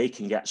see if they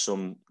can get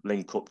some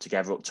link up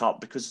together up top,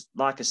 because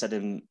like I said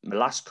in my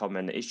last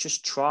comment, it's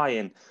just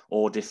trying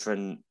all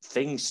different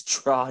things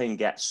to try and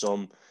get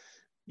some,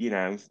 you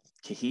know,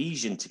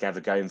 cohesion together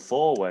going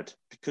forward.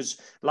 Because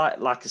like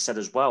I said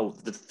as well,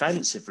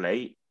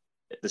 defensively,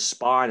 the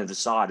spine of the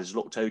side has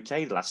looked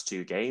okay the last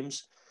 2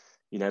 games.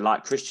 You know,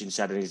 like Christian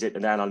said, and he's hit the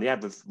nail on the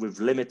head, we've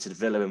limited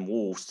Villa and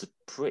Wolves to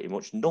pretty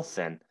much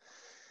nothing.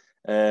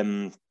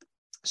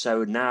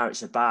 So now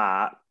it's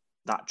about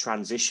that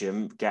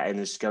transition getting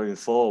us going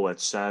forward.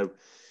 So,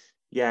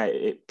 yeah,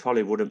 it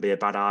probably wouldn't be a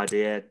bad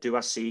idea. Do I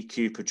see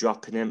Cooper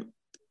dropping him?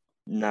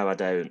 No, I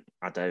don't.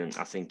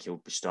 I think he'll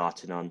be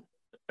starting on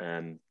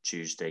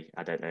Tuesday.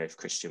 I don't know if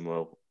Christian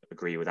will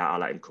agree with that. I'll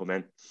let him come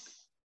in.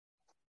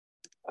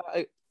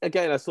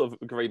 Again, I sort of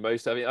agree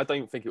most. I mean, I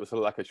don't think it was a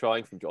lack of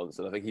trying from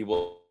Johnson. I think he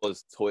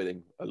was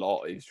toiling a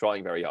lot. He was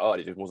trying very hard.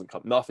 It just wasn't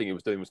nothing he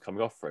was doing was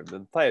coming off for him.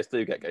 And players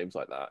do get games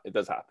like that. It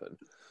does happen.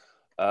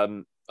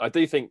 I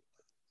do think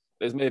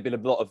there's maybe been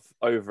a lot of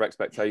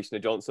over-expectation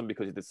of Johnson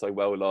because he did so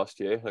well last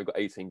year. He got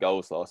 18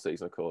 goals last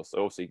season, of course.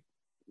 So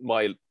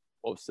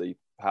obviously,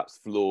 perhaps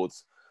flawed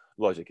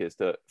logic is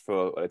that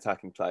for an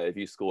attacking player, if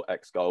you score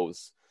X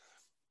goals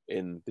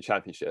in the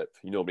Championship,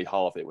 you normally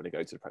halve it when you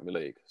go to the Premier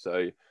League.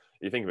 So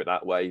you think of it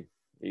that way,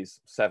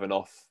 he's 7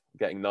 off,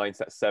 getting 9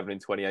 sets 7 in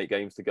 28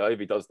 games to go. If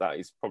he does that,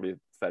 he's probably a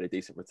fairly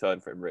decent return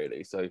for him,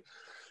 really. So,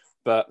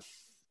 but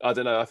I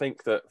don't know. I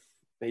think that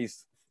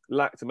he's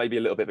lacked maybe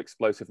a little bit of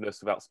explosiveness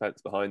without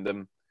Spence behind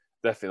them.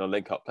 Definitely on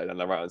link-up play down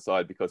the right-hand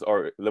side, because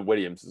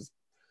Williams is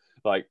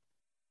like,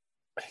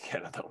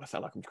 again, I don't want to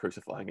sound like I'm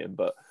crucifying him,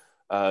 but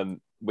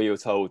We were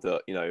told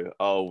that,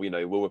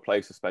 we'll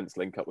replace the Spence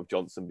link up with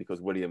Johnson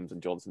because Williams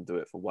and Johnson do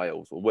it for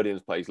Wales. Well,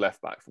 Williams plays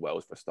left back for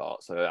Wales for a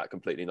start, so that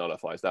completely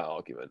nullifies that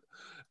argument.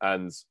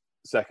 And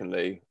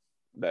secondly,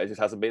 there just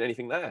hasn't been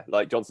anything there.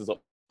 Like, Johnson's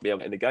not been able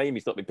to get in the game.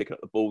 He's not been picking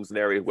up the balls in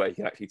areas where he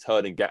can actually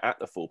turn and get at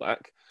the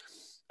fullback.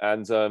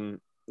 And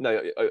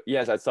he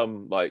has had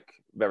some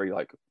very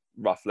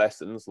rough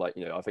lessons. I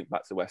think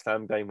back to the West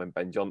Ham game when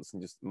Ben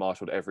Johnson just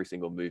marshalled every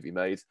single move he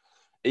made.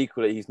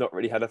 Equally, he's not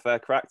really had a fair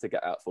crack to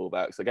get out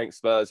fullbacks. Against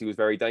Spurs, he was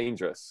very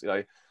dangerous.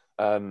 I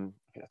can't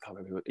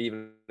remember,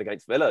 even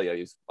against Villa, he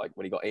was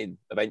when he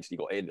eventually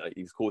got in,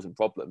 he was causing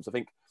problems. I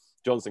think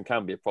Johnson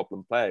can be a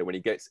problem player when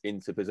he gets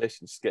into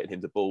position, just getting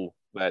him the ball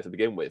there to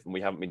begin with, and we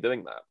haven't been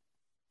doing that.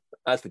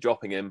 As for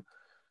dropping him,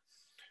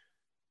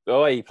 the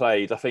way he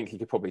played, I think he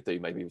could probably do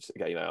maybe just a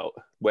game out.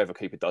 Whether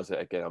Cooper does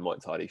it again, I'm not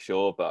entirely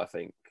sure, but I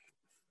think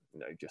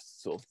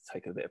just sort of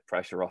taking a bit of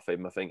pressure off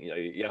him. I think,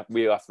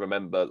 we have to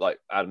remember, like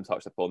Adam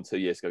touched upon, 2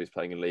 years ago, he's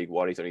playing in League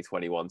One. He's only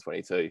 21,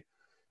 22.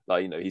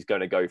 He's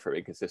going to go through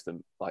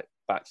inconsistent,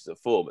 batches of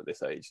form at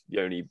this age.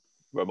 The only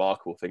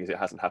remarkable thing is it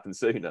hasn't happened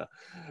sooner,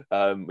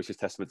 which is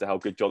testament to how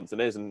good Johnson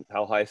is and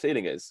how high his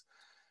ceiling is.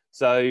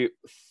 So,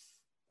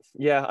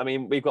 yeah, I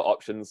mean, we've got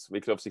options.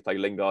 We could obviously play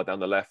Lingard down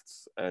the left,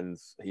 and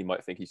he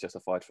might think he's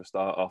justified for a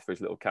start after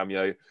his little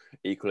cameo.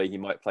 Equally, he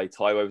might play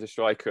Taiwo as a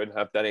striker and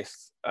have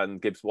Dennis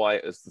and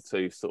Gibbs-White as the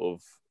two sort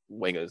of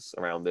wingers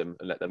around him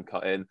and let them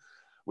cut in.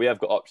 We have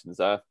got options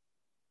there.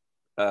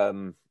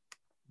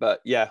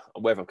 But yeah,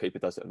 whether Cooper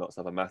does it or not is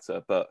another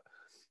matter. But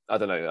I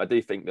don't know. I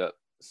do think that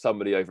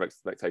some of the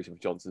over-expectation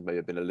for Johnson may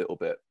have been a little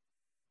bit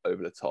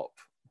over the top,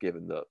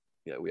 given that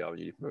we are a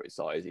newly promoted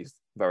side. He's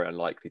very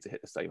unlikely to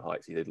hit the same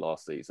heights he did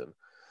last season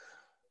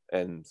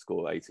and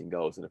score 18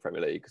 goals in the Premier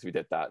League. Because if we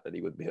did that, then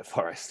he wouldn't be at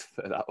Forest,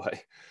 put it that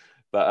way.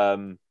 But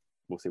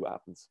we'll see what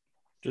happens.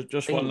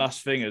 Just one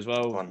last thing as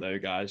well, though,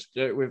 guys.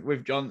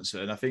 With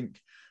Johnson, I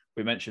think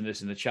we mentioned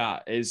this in the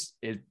chat, his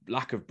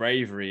lack of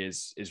bravery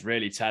is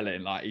really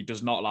telling. He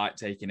does not like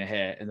taking a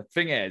hit. And the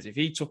thing is, if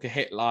he took a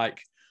hit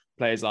like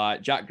players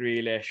like Jack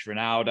Grealish,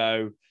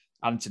 Ronaldo,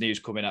 Anthony, who's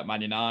coming at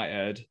Man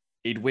United,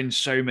 he'd win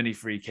so many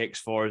free kicks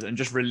for us and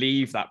just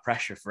relieve that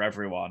pressure for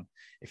everyone.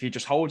 If he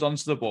just holds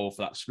onto the ball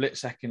for that split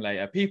second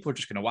later, people are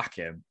just going to whack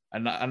him.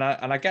 And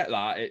I get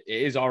that. It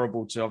is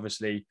horrible to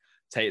obviously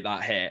take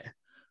that hit,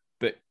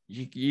 but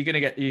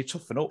you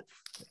toughen up.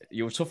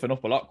 You'll toughen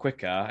up a lot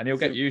quicker, and he'll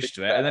get used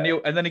to it.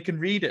 And then he can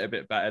read it a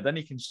bit better. Then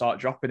he can start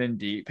dropping in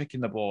deep, picking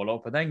the ball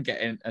up, and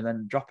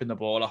then dropping the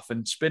ball off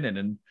and spinning.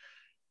 And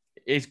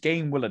his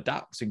game will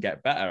adapt and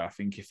get better. I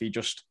think if he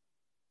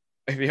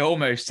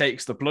almost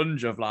takes the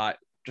plunge of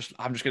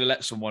I'm just going to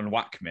let someone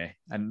whack me,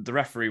 and the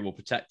referee will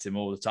protect him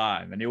all the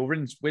time, and he'll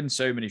win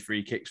so many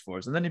free kicks for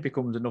us, and then he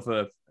becomes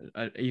another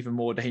even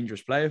more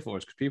dangerous player for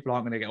us because people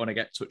aren't going to want to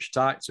get touch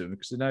tight to him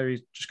because they know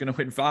he's just going to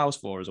win fouls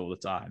for us all the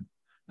time.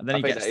 And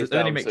then that is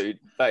down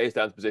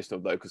to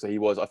positional though, because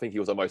I think he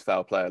was our most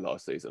foul player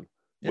last season.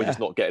 We're just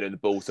not getting in the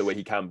ball so where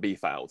he can be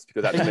fouled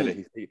because at the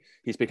minute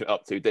he's picking it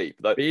up too deep.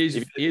 He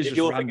is just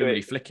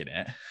randomly flicking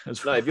it.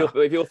 No,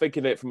 if you're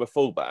thinking it from a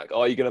fullback,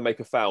 are you going to make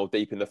a foul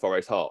deep in the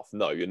Forest half?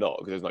 No, you're not,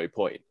 because there's no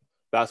point.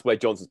 That's where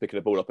Johnson's picking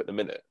the ball up at the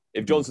minute.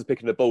 If Johnson's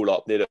picking the ball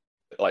up near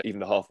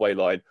even the halfway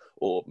line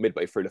or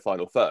midway through the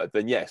final third,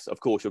 then yes, of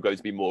course you're going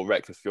to be more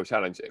reckless if you're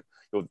challenging.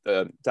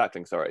 You're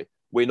tackling. Sorry,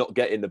 we're not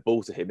getting the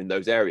ball to him in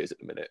those areas at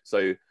the minute.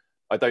 So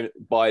I don't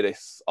buy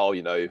this.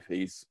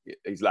 He's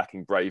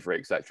lacking bravery,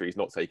 etc. He's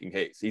not taking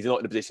hits. He's not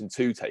in a position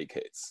to take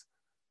hits.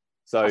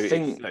 So I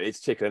think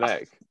it's chicken and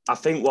egg. I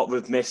think what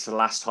we've missed the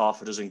last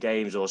half a dozen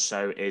games or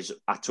so is,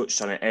 I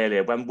touched on it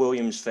earlier, when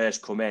Williams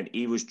first come in,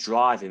 he was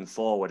driving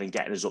forward and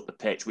getting us up the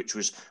pitch, which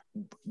was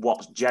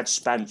what Jed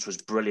Spence was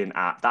brilliant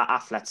at. That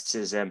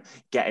athleticism,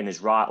 getting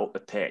us right up the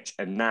pitch.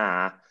 And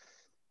now,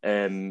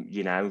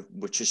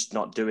 we're just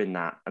not doing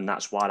that. And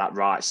that's why that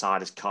right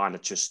side has kind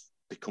of just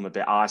become a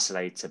bit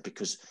isolated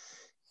because,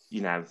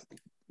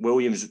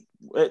 Williams,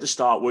 at the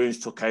start, Williams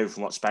took over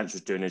from what Spence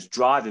was doing, is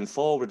driving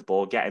forward the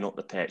ball, getting up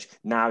the pitch.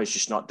 Now he's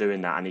just not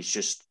doing that. And he's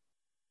just,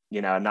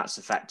 and that's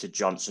affected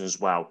Johnson as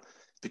well.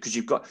 Because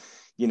you've got,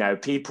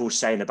 people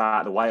saying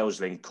about the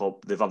Wales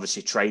link-up, they've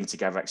obviously trained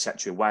together,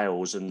 etc. in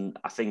Wales. And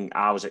I think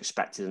I was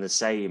expecting the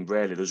same,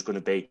 really. There's going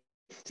to be,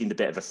 seemed a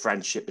bit of a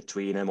friendship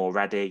between them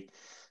already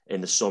in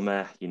the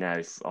summer,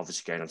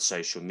 obviously going on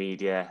social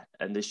media.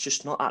 And there's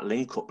just not that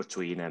link-up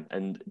between them.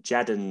 And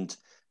Jed and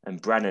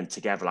Brennan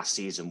together last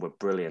season were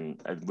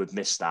brilliant, and we've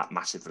missed that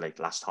massively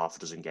last half a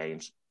dozen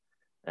games.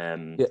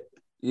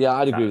 Yeah,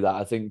 I'd agree with that.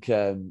 I think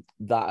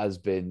that has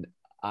been,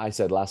 I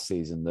said last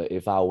season that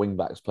if our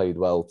wing-backs played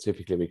well,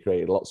 typically we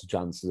created lots of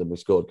chances and we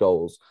scored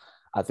goals.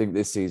 I think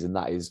this season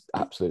that is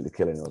absolutely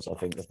killing us. I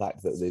think the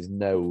fact that there's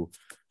no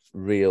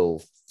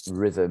real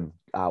rhythm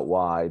out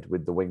wide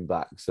with the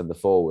wing-backs and the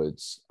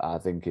forwards, I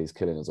think is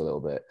killing us a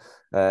little bit.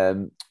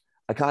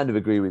 I kind of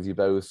agree with you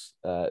both,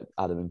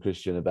 Adam and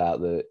Christian,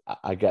 about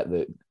I get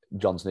that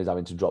Johnson is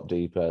having to drop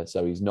deeper,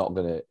 so he's not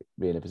going to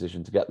be in a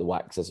position to get the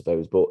whacks, I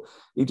suppose. But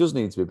he does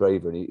need to be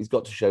braver, and he's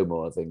got to show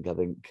more. I think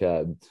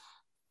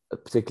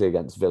particularly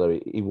against Villa.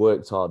 He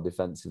worked hard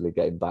defensively,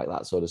 getting back,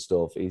 that sort of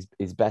stuff.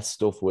 His best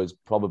stuff was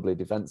probably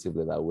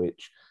defensively, though,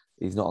 which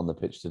he's not on the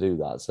pitch to do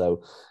that.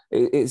 So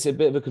it's a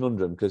bit of a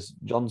conundrum because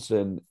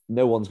Johnson,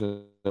 no one's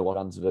going to want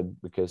to answer him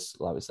because,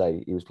 like we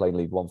say, he was playing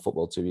League One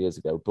football 2 years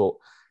ago. But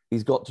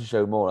he's got to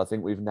show more. I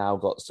think we've now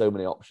got so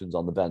many options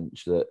on the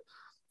bench that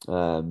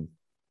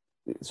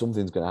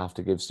something's going to have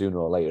to give sooner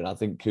or later. And I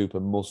think Cooper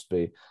must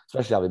be,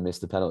 especially having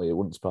missed the penalty. It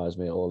wouldn't surprise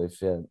me at all if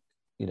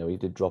he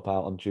did drop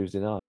out on Tuesday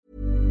night.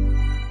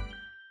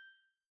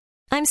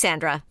 I'm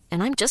Sandra,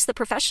 and I'm just the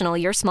professional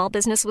your small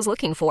business was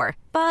looking for.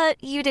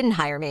 But you didn't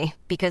hire me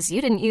because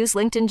you didn't use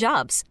LinkedIn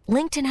Jobs.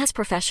 LinkedIn has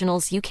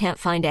professionals you can't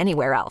find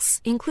anywhere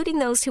else, including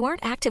those who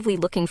aren't actively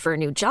looking for a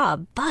new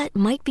job, but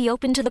might be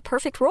open to the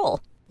perfect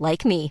role,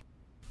 like me.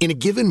 In a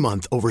given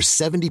month, over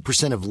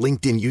 70% of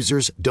LinkedIn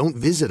users don't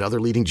visit other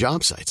leading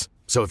job sites.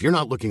 So if you're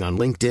not looking on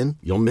LinkedIn,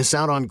 you'll miss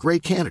out on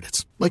great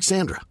candidates like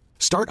Sandra.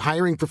 Start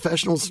hiring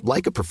professionals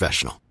like a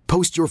professional.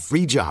 Post your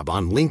free job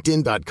on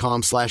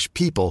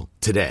linkedin.com/people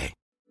today.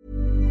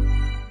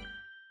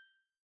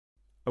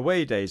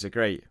 Away days are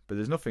great, but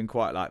there's nothing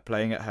quite like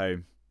playing at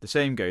home. The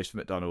same goes for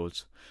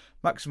McDonald's.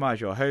 Maximise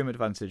your home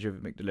advantage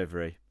with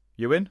McDelivery.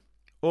 You win?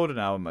 Order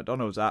now on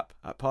McDonald's app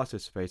at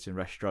participating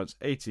restaurants.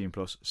 18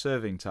 plus,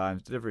 serving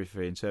times, delivery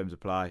fee and terms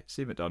apply.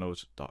 See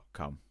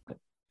mcdonalds.com.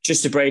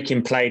 Just a break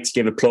in play to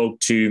give a plug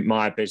to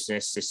my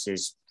business. This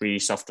is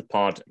Reese off the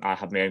pod. I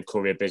have my own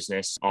courier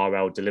business,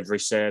 RL delivery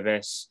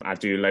service. I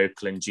do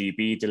local and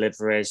GB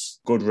deliveries,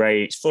 good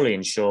rates, fully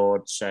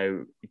insured.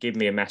 So give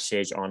me a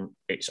message on,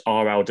 it's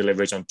RL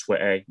deliveries on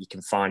Twitter. You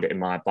can find it in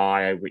my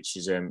bio, which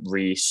is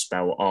Reese,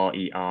 spelled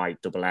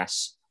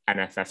REISS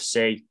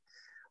NFFC.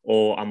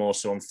 Or I'm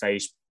also on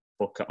Facebook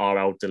at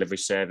RL Delivery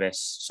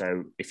Service.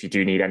 So if you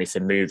do need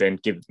anything moving,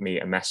 give me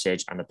a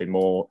message and I'd be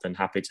more than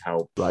happy to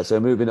help. Right, so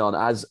moving on.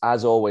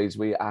 As always,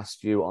 we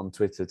asked you on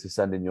Twitter to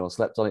send in your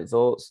slept on it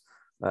thoughts.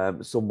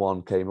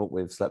 Someone came up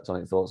with slept on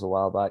it thoughts a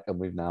while back and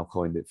we've now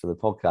coined it for the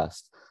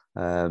podcast.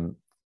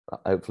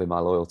 Hopefully my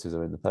loyalties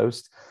are in the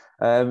post.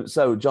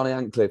 So Johnny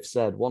Antcliffe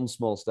said, 1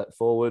 small step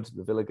forward,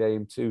 the Villa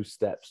game, 2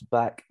 steps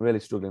back, really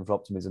struggling for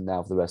optimism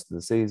now for the rest of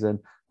the season.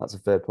 That's a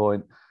fair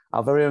point.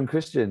 Our very own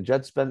Christian,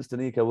 Jed Spence to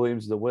Nico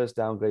Williams is a worse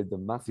downgrade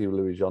than Matthew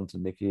Louis-Jean to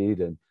Nicky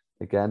Eden.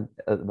 Again,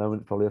 at the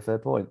moment, probably a fair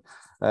point.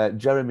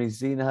 Jeremy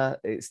Zina,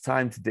 it's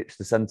time to ditch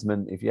the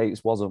sentiment. If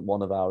Yates wasn't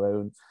one of our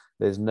own,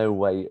 there's no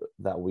way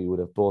that we would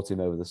have bought him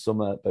over the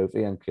summer. Both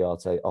Ian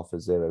Chiarte offer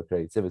zero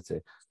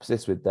creativity.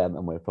 Persist with them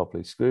and we're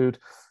properly screwed.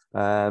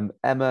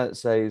 Emma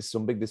says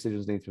some big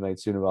decisions need to be made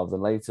sooner rather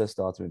than later,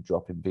 starting with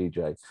dropping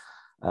BJ.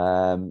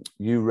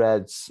 You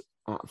Reds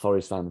at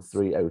Forest Fan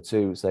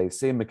 302 say,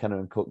 seeing McKenna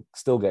and Cook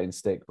still getting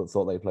stick, but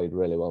thought they played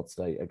really well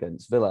today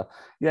against Villa.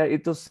 Yeah,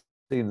 it does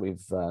seem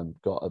we've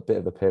got a bit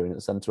of a pairing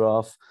at centre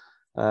half.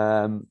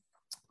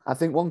 I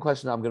think one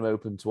question I'm going to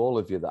open to all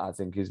of you that I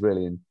think is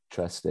really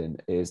interesting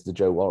is the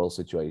Joe Worrall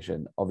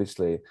situation.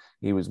 Obviously,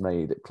 he was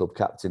made club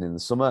captain in the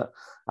summer.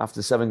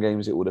 After 7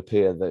 games, it would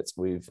appear that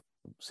we've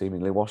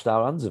seemingly washed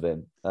our hands of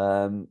him.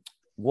 I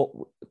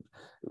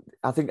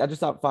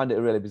just find it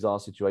a really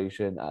bizarre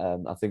situation.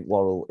 I think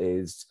Worrall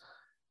is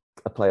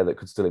a player that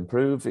could still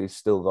improve. He's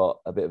still got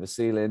a bit of a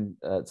ceiling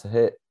to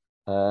hit.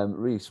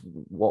 Reese,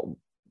 what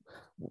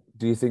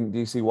do you think? Do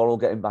you see Worrall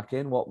getting back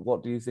in?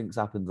 What do you think's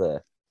happened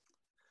there?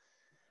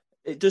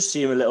 It does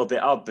seem a little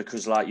bit odd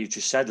because, like you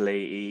just said,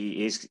 Lee,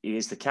 he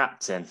is the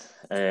captain,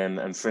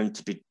 and for him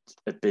to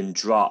have been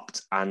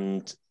dropped,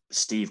 and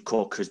Steve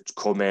Cook has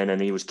come in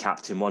and he was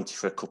captain, wanted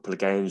for a couple of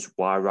games.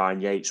 Why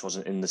Ryan Yates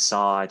wasn't in the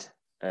side?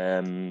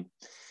 Does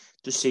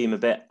seem a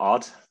bit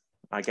odd,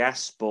 I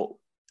guess. But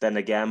then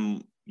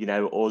again,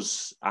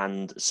 us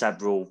and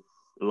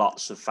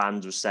lots of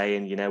fans were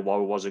saying,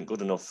 Worrall wasn't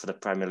good enough for the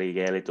Premier League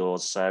early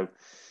doors. So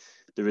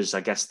there is,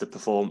 I guess,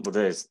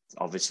 there's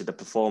obviously the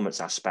performance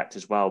aspect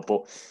as well.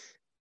 But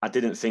I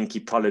didn't think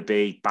he'd probably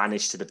be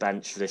banished to the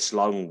bench for this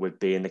long with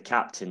being the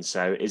captain.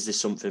 So is there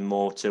something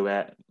more to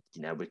it?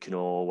 We can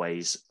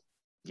always,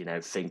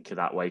 think of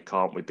that way,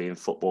 can't we, being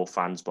football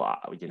fans?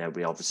 But,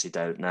 we obviously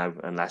don't know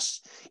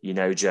unless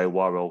Joe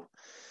Worrall.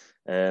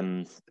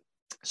 So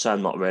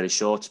I'm not really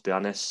sure, to be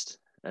honest.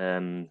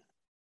 Do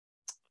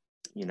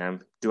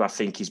I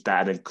think he's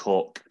better than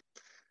Cook?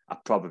 I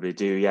probably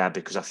do, yeah,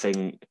 because I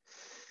think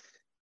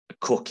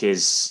Cook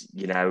is,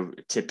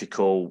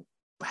 typical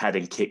head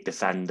and kick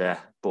defender,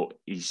 but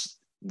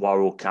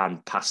Worrall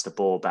can pass the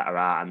ball better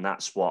out, and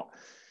that's what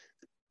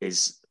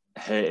is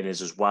hurting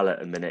us as well at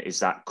the minute, is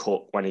that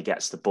Cook, when he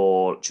gets the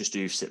ball, just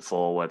hoofs it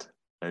forward.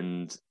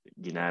 And,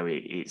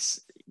 it's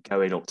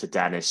going up to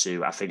Dennis,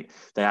 who I think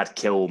they had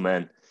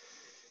Kilman,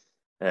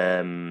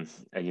 and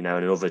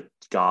another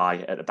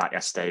guy at the back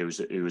yesterday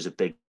who was a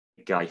big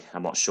guy.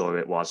 I'm not sure who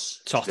it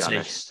was. Totti. To be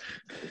honest.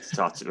 It's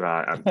Totti,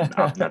 right?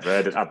 I've not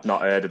heard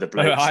of the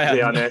bloke. No, to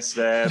be honest.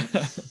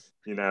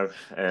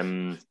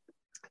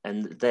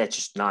 And they're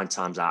just 9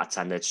 times out of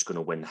 10, they're just going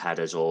to win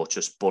headers or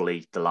just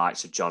bully the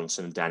likes of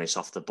Johnson and Dennis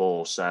off the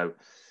ball. So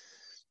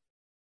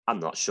I'm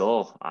not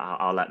sure.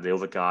 I'll let the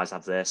other guys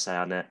have their say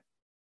on it.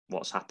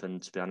 what's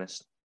happened, to be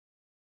honest.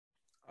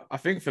 I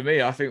think for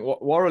me,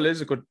 Worrell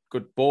is a good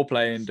ball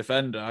playing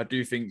defender. I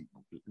do think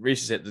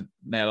Reece has hit the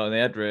nail on the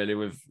head really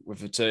with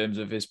the terms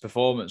of his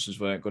performances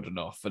weren't good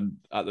enough. And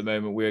at the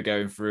moment, we're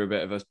going through a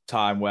bit of a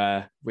time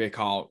where we're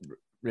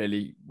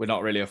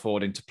not really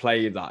affording to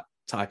play that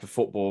type of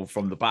football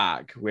from the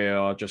back. We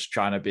are just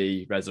trying to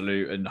be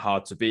resolute and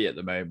hard to beat at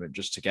the moment,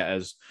 just to get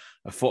us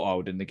a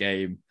foothold in the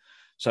game.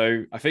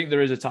 So I think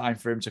there is a time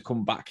for him to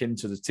come back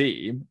into the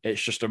team.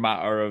 It's just a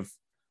matter of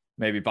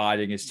maybe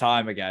biding his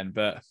time again.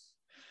 But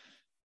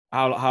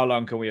how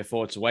long can we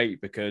afford to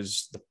wait?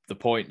 Because the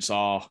points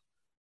are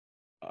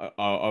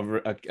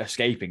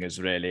escaping us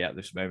really at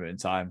this moment in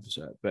time.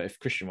 So, but if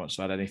Christian wants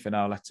to add anything,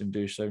 I'll let him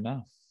do so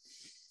now.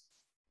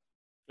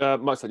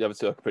 Much like the other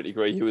two, I completely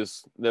agree. I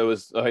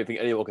don't think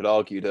anyone could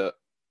argue that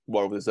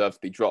Worrell deserved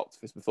to be dropped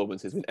for his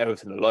performances. I mean,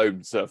 Everton alone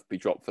deserved to be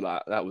dropped for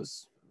that. That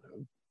was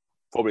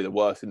probably the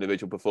worst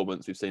individual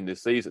performance we've seen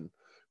this season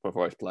for a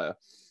Forest player.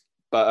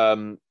 But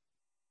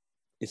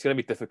it's going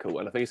to be difficult,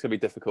 and I think it's going to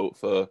be difficult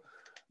for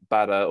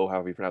Bada, or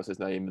however you pronounce his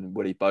name, and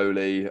Willy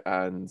Bowley,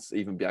 and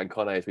even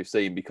Biancone, as we've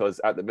seen, because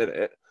at the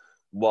minute,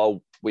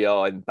 while we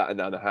are in batten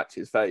down the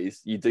hatches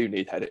phase, you do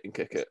need head it and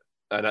kick it.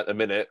 And at the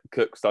minute,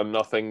 Cook's done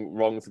nothing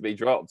wrong to be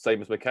dropped,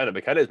 same as McKenna.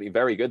 McKenna's been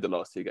very good the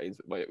last 2 games,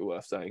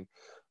 worth saying.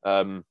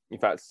 In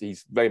fact,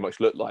 he's very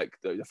much looked like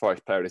the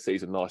Forest player of the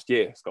season last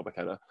year, Scott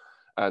McKenna.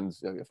 And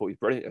I thought he was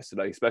brilliant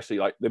yesterday, especially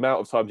like the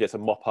amount of times he had to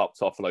mop up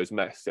Toffolo's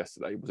mess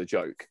yesterday was a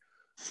joke.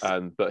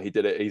 But he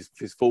did it.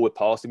 His forward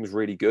passing was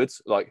really good.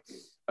 Like,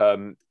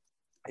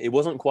 it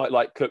wasn't quite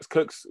like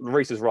Cook's.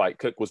 Reece is right.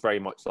 Cook was very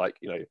much like,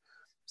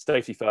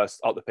 safety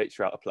first, up the pitch,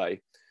 out of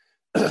play.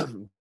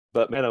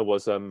 But Mena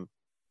was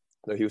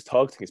he was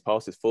targeting his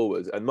passes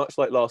forwards, and much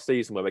like last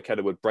season where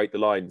McKenna would break the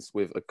lines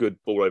with a good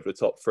ball over the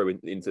top through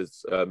into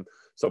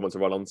someone to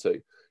run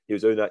onto, he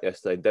was doing that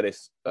yesterday, and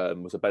Dennis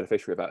was a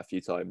beneficiary of that a few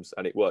times,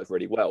 and it worked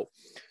really well.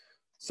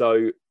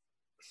 So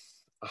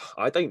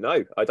I don't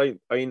know. I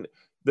mean,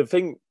 the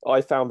thing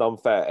I found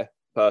unfair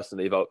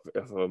personally about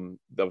the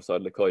other side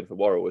of the coin for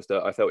Worrell was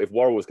that I felt if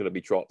Worrell was going to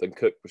be dropped, then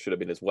Cook should have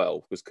been as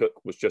well, because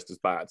Cook was just as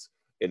bad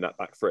in that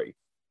back three.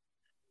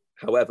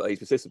 However, he's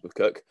persistent with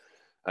Cook,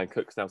 and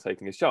Cook's now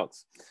taking his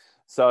chance.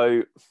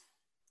 So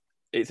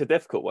it's a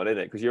difficult one, isn't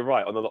it? Because you're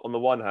right. On the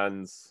one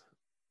hand,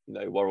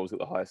 Worrell's got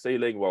the higher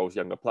ceiling. Worrell's a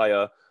younger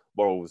player.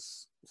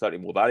 Worrell's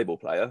certainly more valuable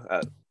player,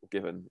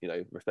 given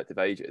respective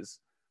ages.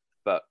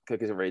 But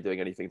Cook isn't really doing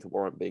anything to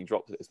warrant being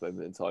dropped at this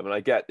moment in time. And I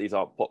get these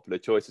aren't popular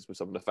choices with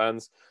some of the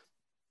fans.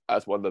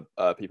 As one of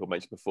the people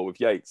mentioned before with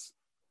Yates,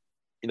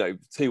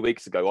 2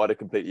 weeks ago, I'd have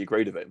completely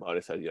agreed with him. I'd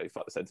have said,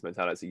 fuck the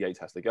sentimentality, Yates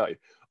has to go.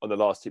 On the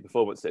last 2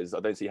 performances, I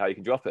don't see how you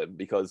can drop him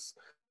because,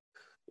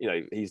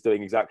 he's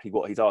doing exactly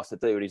what he's asked to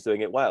do and he's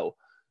doing it well.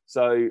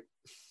 So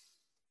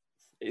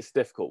it's a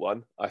difficult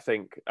one. I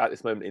think at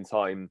this moment in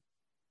time,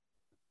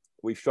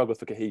 we've struggled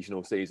for cohesion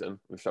all season.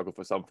 We've struggled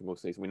for something all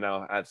season. We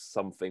now have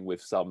something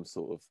with some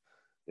sort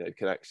of,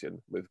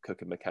 connection with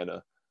Cook and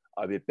McKenna.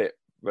 I'd be a bit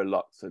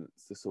reluctant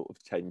to sort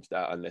of change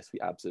that unless we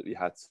absolutely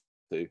had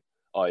to,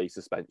 i.e.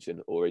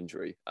 suspension or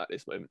injury at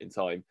this moment in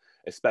time,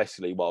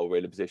 especially while we're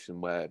in a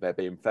position where they're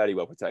being fairly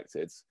well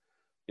protected.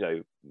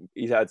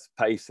 He's had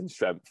pace and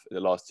strength in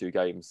the last 2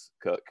 games,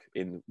 Cook,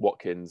 in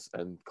Watkins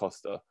and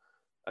Costa,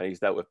 and he's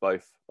dealt with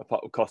both.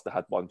 Costa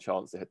had one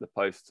chance to hit the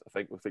post. I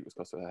think it was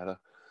Costa header.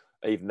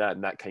 Even that,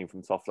 and that came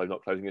from Toffolo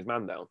not closing his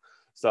man down.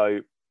 So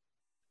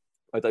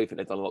I don't think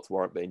they've done a lot to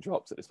warrant being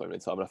dropped at this moment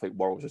in time. And I think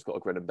Worrell's just got to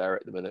grin and bear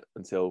it at the minute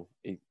until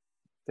he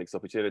takes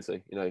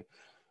opportunity.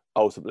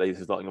 Ultimately,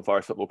 this is Nottingham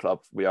Forest Football Club.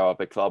 We are a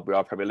big club. We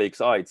are Premier League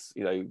sides.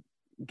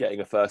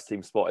 Getting a first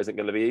team spot isn't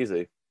going to be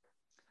easy.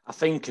 I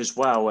think as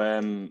well,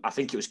 I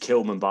think it was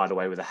Kilman, by the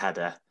way, with a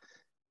header.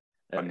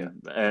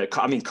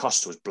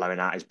 Costa was blowing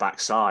out his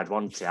backside,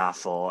 wasn't he? I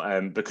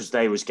thought, because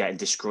they was getting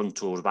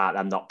disgruntled about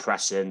them not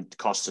pressing.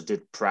 Costa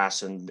did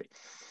press, and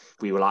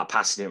we were like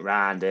passing it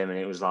around him, and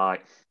it was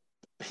like,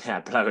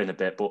 blowing a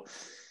bit. But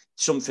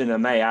something I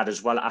may add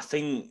as well, I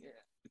think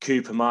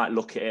Cooper might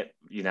look at it,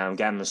 and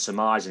get him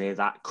surmising here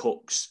that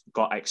Cook's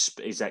got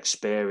his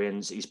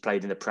experience. He's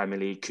played in the Premier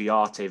League.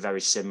 Kouyaté,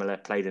 very similar,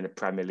 played in the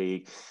Premier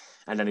League.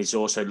 And then he's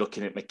also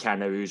looking at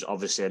McKenna, who's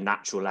obviously a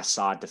natural left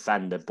side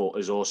defender, but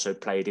has also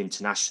played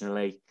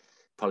internationally,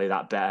 probably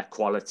that better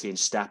quality and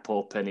step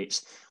up. And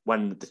it's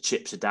when the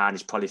chips are down,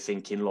 he's probably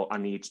thinking, look, I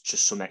need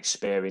just some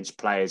experienced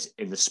players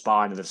in the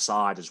spine of the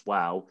side as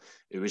well,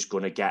 who is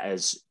going to get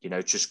us,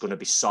 just going to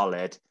be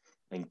solid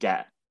and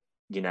get,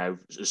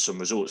 some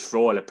results.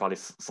 Freuler probably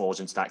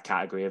falls into that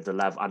category of the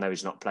level. I know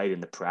he's not played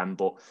in the Prem,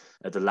 but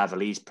at the level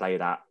he's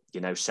played at,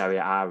 Serie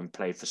A and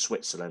played for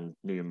Switzerland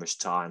numerous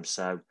times.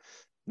 So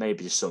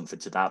maybe there's something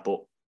to that,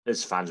 but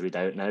as fans, we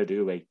don't know,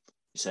 do we?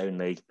 It's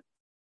only,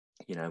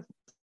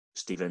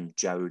 Steve and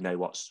Joe know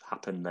what's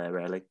happened there,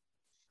 really.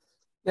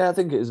 Yeah, I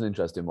think it is an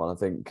interesting one. I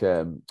think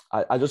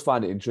I just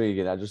find it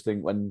intriguing. I just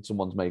think when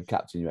someone's made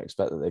captain, you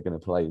expect that they're going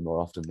to play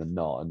more often than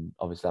not. And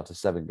obviously after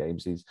 7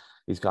 games,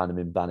 he's kind of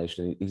been banished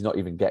and he's not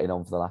even getting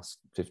on for the last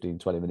 15,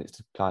 20 minutes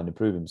to kind of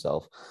prove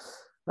himself.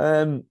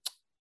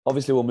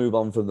 Obviously, we'll move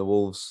on from the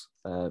Wolves.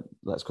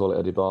 Let's call it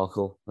a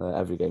debacle.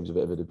 Every game's a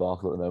bit of a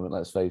debacle at the moment,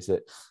 let's face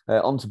it.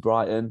 On to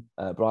Brighton.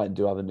 Brighton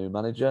do have a new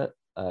manager.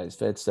 It's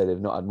fair to say they've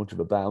not had much of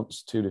a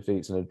bounce. 2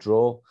 defeats and a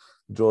draw.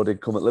 The draw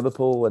did come at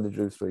Liverpool when they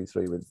drew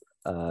 3-3 with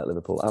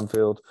Liverpool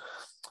Anfield.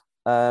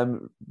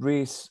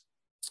 Reece,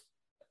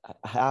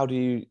 how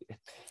do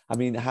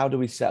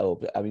we set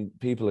up? I mean,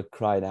 people are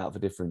crying out for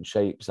different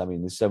shapes. I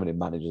mean, there's so many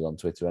managers on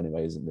Twitter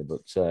anyway, isn't there?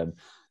 But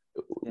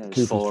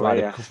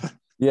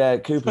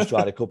Cooper's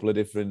tried a couple of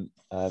different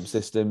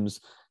systems.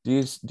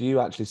 Do you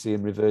actually see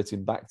him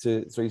reverting back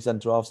to 3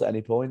 centre-halves at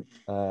any point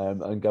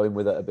and going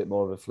with a bit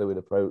more of a fluid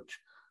approach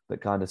that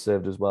kind of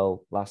served as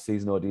well last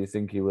season? Or do you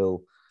think he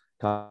will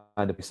kind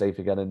of be safe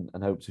again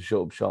and hope to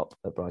shut up shop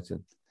at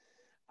Brighton?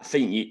 I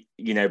think,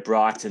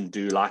 Brighton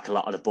do like a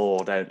lot of the ball,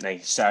 don't they?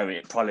 So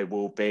it probably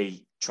will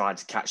be trying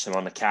to catch them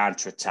on the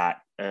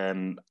counter-attack.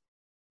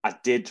 I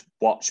did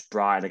watch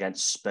Brighton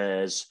against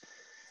Spurs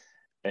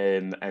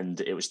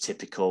and it was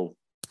typical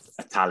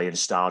Italian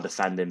style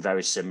defending,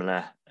 very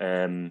similar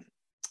to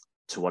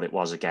what it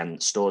was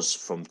against us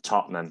from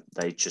Tottenham.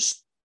 They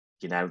just,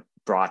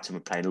 Brighton were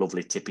playing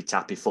lovely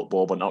tippy-tappy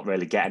football, but not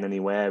really getting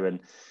anywhere.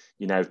 And,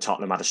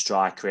 Tottenham had a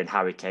striker in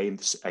Harry Kane,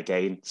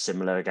 again,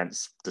 similar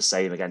against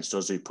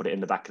us, who put it in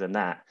the back of the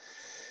net.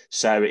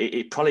 So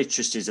it probably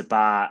just is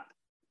about,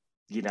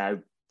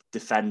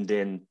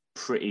 defending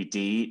pretty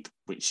deep,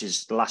 which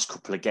is the last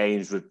couple of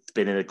games we've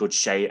been in a good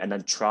shape, and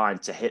then trying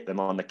to hit them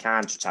on the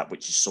counter-attack,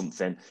 which is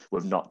something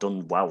we've not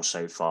done well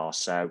so far.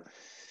 So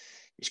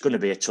it's going to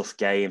be a tough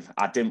game.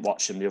 I didn't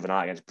watch them the other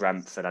night against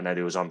Brentford. I know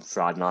it was on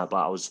Friday night,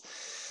 but I was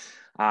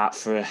out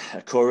for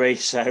a curry,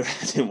 so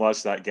I didn't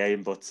watch that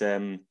game. But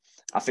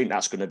I think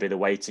that's going to be the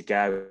way to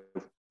go.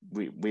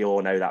 We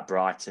all know that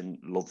Brighton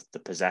love the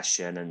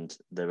possession, and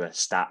they're a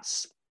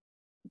stats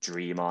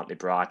dream, aren't they,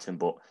 Brighton?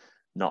 But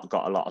not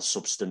got a lot of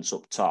substance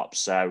up top.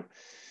 So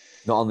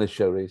not on this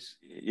show, Reece.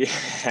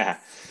 Yeah.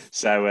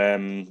 So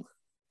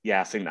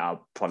I think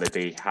that'll probably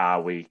be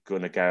how we're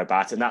going to go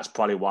about it. And that's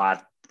probably why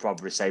I'd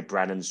probably say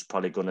Brennan's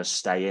probably going to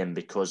stay in,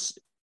 because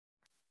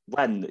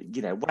when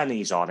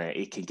he's on it,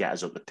 he can get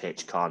us up the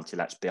pitch, can't he?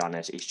 Let's be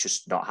honest. It's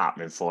just not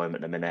happening for him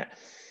at the minute.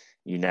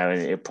 And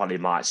it probably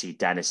might see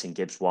Dennis and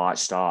Gibbs-White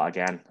start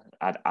again.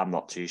 I'm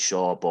not too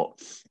sure, but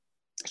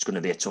it's going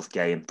to be a tough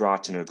game.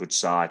 Brighton are a good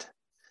side.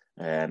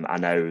 I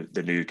know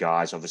the new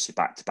guys, obviously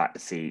back-to-back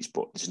defeats,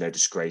 but there's no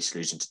disgrace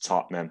losing to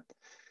Tottenham.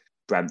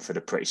 Brentford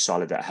are pretty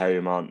solid at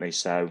home, aren't they?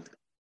 So,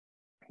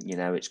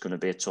 it's going to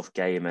be a tough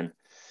game. And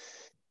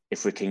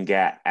if we can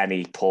get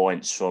any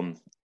points from,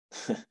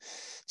 to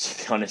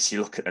be honest,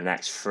 you look at the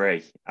next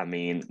 3, I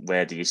mean,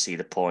 where do you see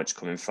the points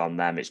coming from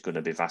them? It's going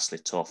to be vastly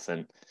tough.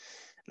 And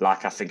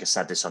like I think I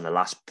said this on the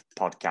last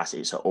podcast,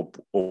 it's an up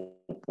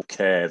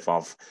curve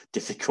of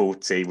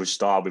difficulty. We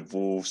start with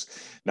Wolves,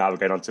 now we're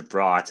going on to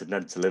Brighton,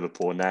 then to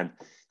Liverpool, and then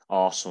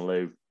Arsenal,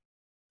 who,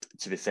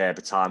 to be fair,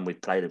 by the time we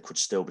play them, could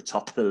still be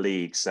top of the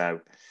league.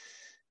 So,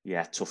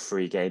 tough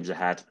 3 games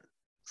ahead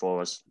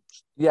for us.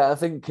 Yeah, I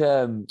think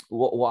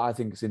what I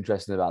think is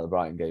interesting about the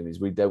Brighton game is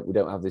we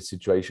don't have this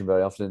situation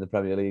very often in the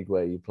Premier League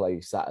where you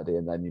play Saturday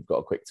and then you've got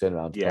a quick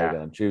turnaround to play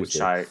again on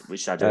Tuesday.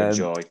 Which I do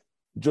enjoy.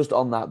 Just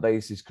on that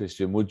basis,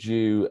 Christian,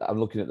 I'm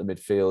looking at the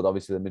midfield.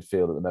 Obviously, the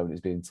midfield at the moment is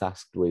being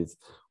tasked with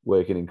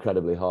working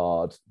incredibly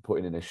hard,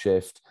 putting in a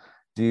shift.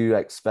 Do you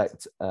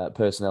expect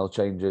personnel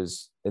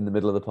changes in the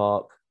middle of the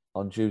park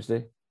on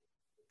Tuesday?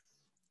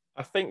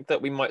 I think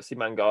that we might see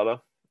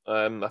Mangala.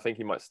 I think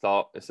he might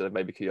start instead of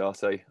maybe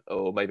Kouyaté,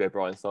 or maybe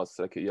O'Brien starts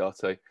instead of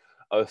Kouyaté.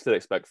 I would still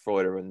expect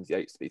Freuler and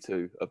Yates to be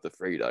 2 of the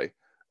 3, though.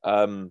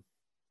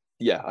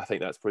 I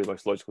think that's pretty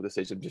much a logical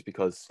decision, just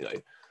because,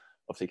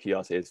 obviously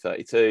Kouyaté is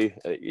 32.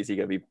 Is he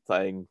going to be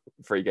playing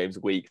 3 games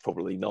a week?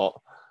 Probably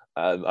not.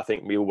 I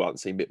think we all want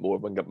to see a bit more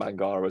of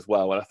Mangala as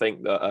well. And I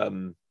think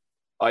that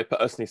I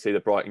personally see the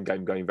Brighton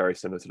game going very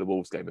similar to the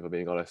Wolves game, if I'm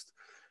being honest.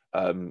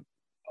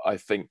 I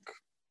think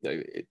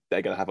they're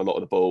going to have a lot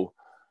of the ball.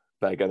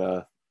 They're going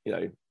to,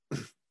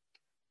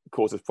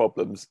 cause us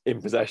problems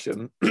in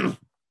possession.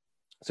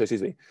 So,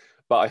 excuse me.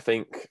 But I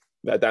think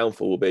their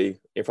downfall will be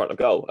in front of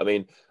goal. I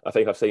mean, I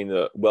think I've seen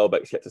that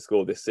Welbeck's yet to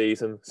score this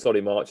season.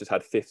 Solly March has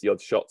had 50-odd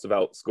shots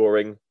without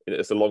scoring.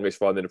 It's the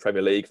longest run in the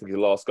Premier League. I think his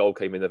last goal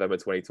came in November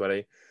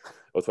 2020,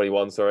 or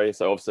 21, sorry.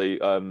 So obviously,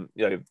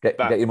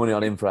 get your money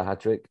on him for a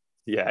hat-trick.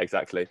 Yeah,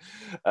 exactly.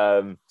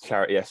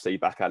 Charity FC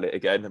back at it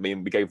again. I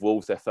mean, we gave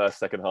Wolves their first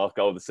second-half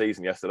goal of the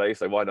season yesterday,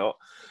 so why not?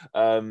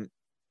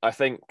 I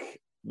think...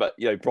 But,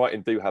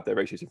 Brighton do have their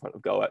issues in front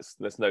of goal.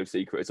 That's no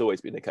secret. It's always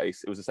been the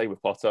case. It was the same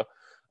with Potter.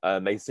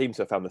 They seem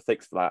to have found the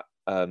fix for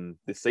that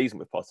this season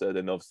with Potter.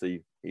 Then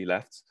obviously he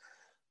left.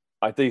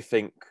 I do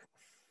think,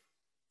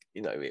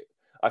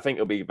 I think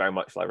it'll be very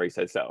much like Ray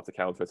said, set off the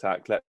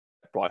counter-attack, let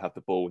Brighton have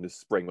the ball in the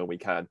spring when we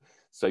can.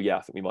 So,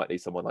 I think we might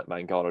need someone like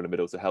Mangala in the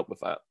middle to help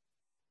with that.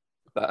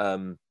 But,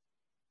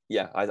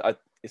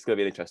 it's going to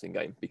be an interesting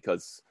game,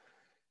 because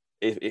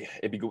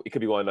it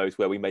could be one of those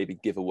where we maybe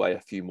give away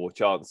a few more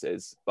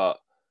chances, but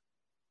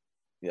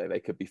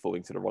they could be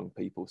falling to the wrong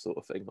people, sort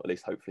of thing, or at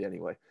least hopefully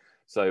anyway.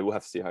 So we'll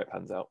have to see how it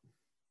pans out.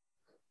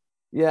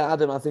 Yeah,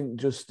 Adam, I think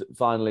just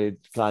finally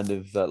kind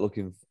of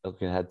looking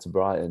ahead to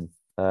Brighton.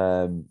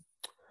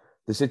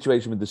 The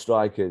situation with the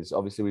strikers,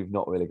 obviously we've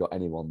not really got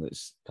anyone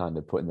that's kind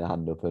of putting their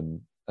hand up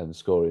and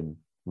scoring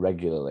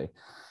regularly.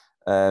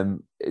 Do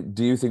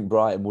you think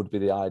Brighton would be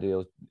the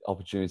ideal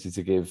opportunity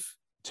to give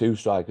two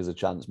strikers a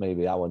chance,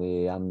 maybe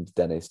Awoniyi and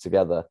Dennis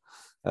together?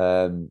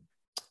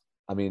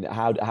 I mean,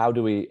 how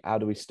do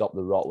we stop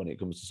the rot when it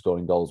comes to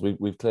scoring goals?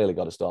 We've clearly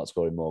got to start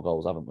scoring more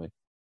goals, haven't we?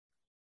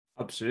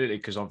 Absolutely,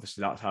 because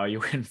obviously that's how you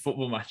win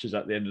football matches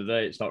at the end of the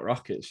day. It's not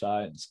rocket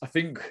science. I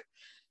think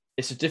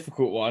it's a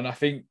difficult one. I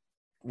think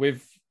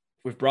with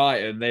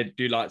Brighton, they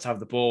do like to have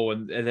the ball,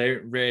 and they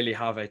don't really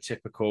have a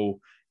typical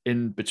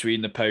in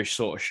between the post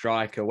sort of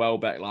striker.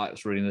 Welbeck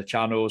likes running the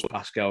channels.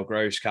 Pascal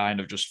Gross kind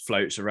of just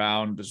floats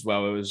around, as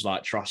well as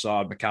like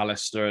Trossard,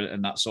 McAllister,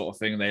 and that sort of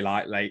thing.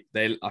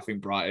 I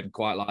think Brighton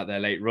quite like their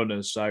late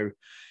runners, so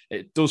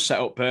it does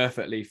set up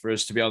perfectly for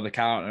us to be on the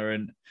counter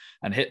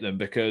and hit them,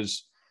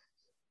 because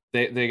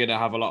they're going to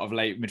have a lot of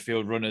late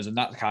midfield runners and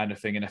that kind of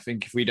thing. And I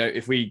think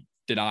if we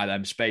deny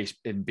them space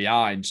in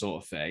behind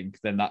sort of thing,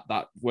 then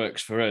that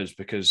works for us,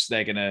 because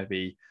they're going to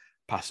be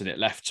passing it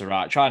left to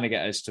right, trying to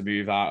get us to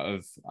move out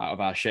of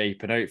our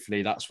shape. And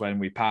hopefully that's when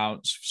we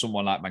pounce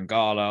someone like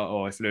Mangala,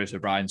 or if Lewis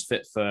O'Brien's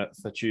fit for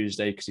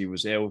Tuesday because he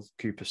was ill,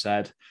 Cooper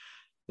said,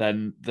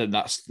 then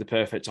that's the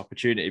perfect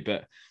opportunity.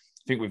 But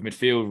I think with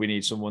midfield, we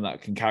need someone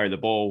that can carry the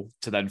ball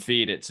to then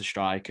feed it to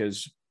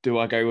strikers. Do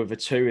I go with a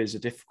two is a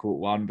difficult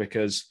one,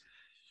 because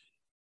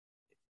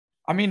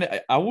I mean,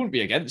 I wouldn't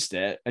be against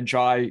it and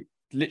try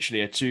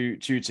literally a two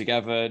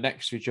together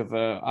next to each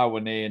other,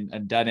 Awoniyi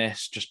and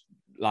Dennis, just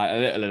like a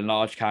little and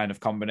large kind of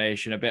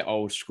combination, a bit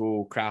old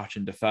school, Crouch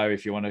and Defoe,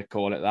 if you want to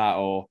call it that,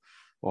 or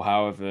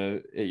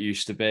however it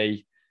used to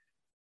be.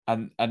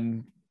 And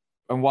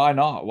why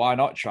not? Why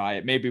not try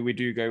it? Maybe we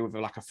do go with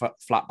like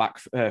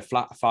a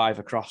flat five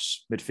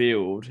across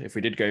midfield if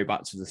we did go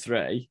back to the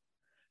three,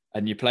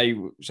 and you play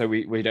so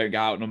we don't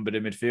get outnumbered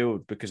in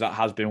midfield, because that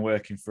has been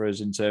working for us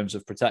in terms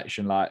of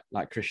protection,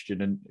 like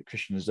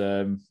Christian's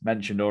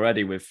mentioned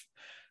already with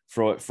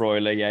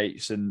Freuler,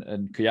 Yates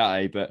and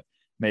Kouyaté, but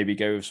maybe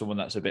go with someone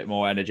that's a bit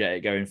more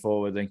energetic going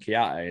forward than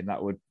Kouyaté, and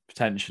that would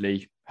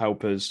potentially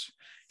help us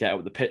get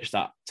up the pitch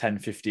that 10,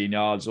 15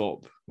 yards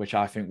up, which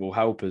I think will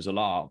help us a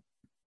lot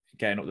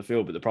getting up the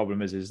field. But the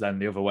problem is then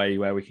the other way,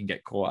 where we can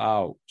get caught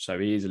out so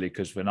easily,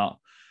 because we're not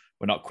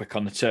quick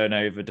on the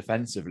turnover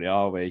defensively,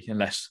 are we?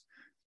 Unless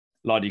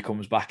Loddy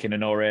comes back in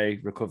and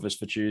Aurier recovers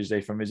for Tuesday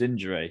from his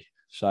injury.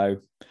 So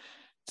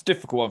it's a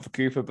difficult one for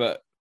Cooper,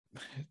 but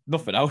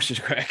nothing else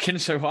is working,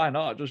 so why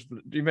not?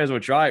 You may as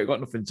well try it. We've got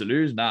nothing to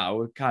lose now.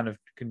 We kind of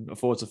can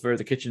afford to throw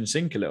the kitchen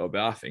sink a little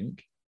bit, I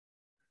think.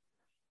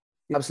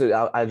 Absolutely.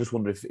 I just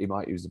wonder if he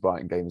might use the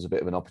Brighton game as a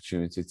bit of an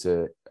opportunity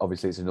to,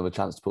 obviously it's another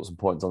chance to put some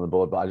points on the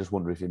board, but I just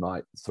wonder if he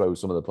might throw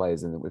some of the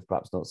players in that we've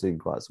perhaps not seen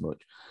quite so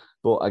much.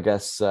 But I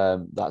guess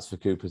that's for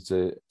Cooper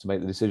to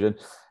make the decision.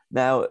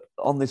 Now,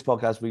 on this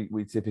podcast,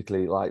 we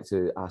typically like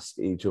to ask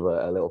each other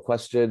a little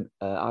question.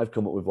 I've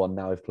come up with one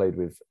now.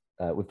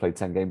 We've played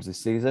 10 games this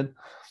season.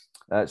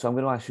 So I'm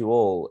going to ask you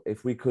all,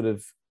 if we could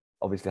have,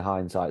 obviously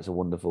hindsight's a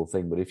wonderful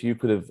thing, but if you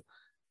could have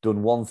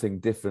done one thing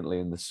differently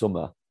in the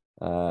summer,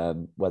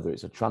 whether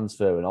it's a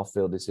transfer, an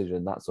off-field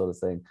decision, that sort of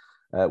thing,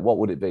 what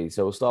would it be?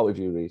 So we'll start with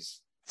you, Reese.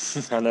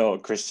 I know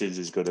what Christian's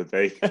is going to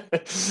be.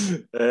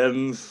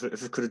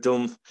 If we could have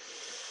done,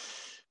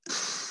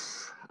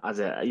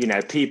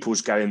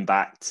 people's going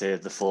back to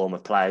the former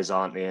players,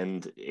 aren't they?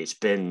 And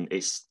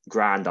it's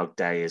Groundhog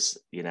Day, as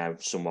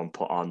someone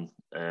put on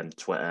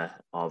Twitter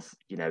of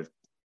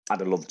I'd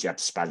have loved Jed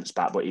Spence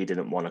back, but he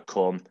didn't want to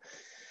come.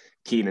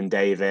 Keenan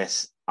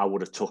Davis, I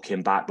would have took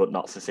him back, but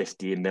not for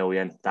 15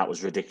 million. That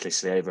was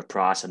ridiculously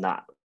overpriced, and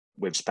that,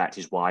 with respect,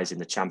 is why he's in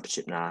the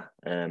Championship now.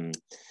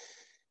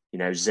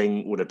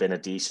 Zing would have been a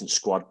decent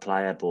squad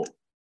player, but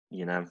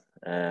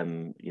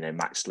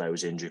Max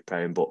Lowe's injury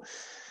prone. But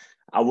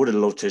I would have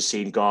loved to have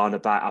seen Garner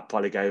back. I'd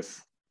probably go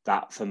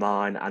that for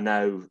mine. I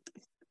know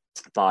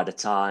by the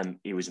time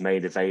he was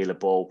made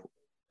available,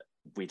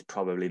 we'd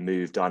probably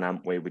moved on,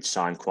 hadn't we? We'd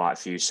signed quite a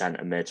few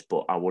centre mids,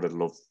 but I would have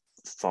loved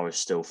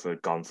Forest still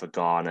gone for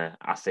Garner.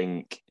 I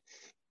think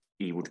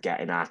he would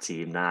get in our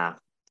team now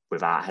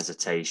without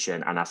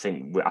hesitation, and I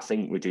think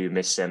we do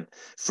miss him.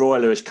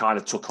 Freuler has kind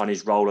of took on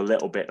his role a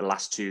little bit the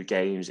last two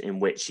games, in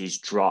which he's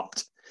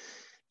dropped,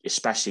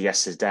 especially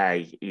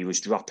yesterday. He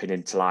was dropping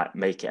into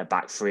make it a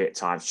back three at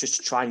times, just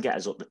to try and get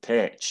us up the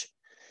pitch.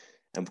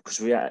 And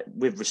because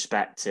with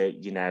respect to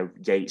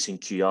Yates and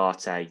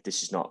Kouyaté,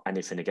 this is not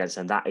anything against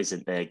them. That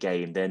isn't their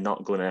game. They're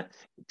not going to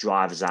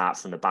drive us out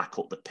from the back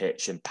up the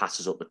pitch and pass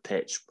us up the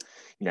pitch,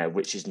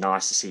 which is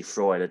nice to see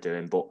Freuler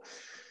doing. But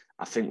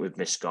I think we've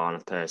missed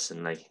Garner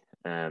personally,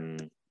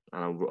 and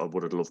I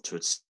would have loved to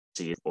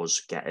see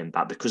us get him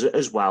back, because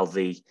as well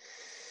the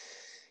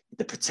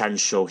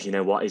potential.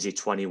 What is he?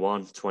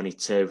 21,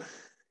 22.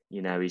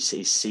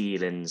 His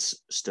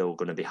ceiling's still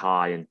going to be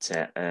high,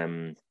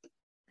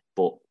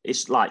 but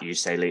it's like you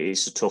say, Lee,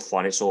 it's a tough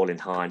one. It's all in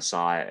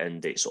hindsight,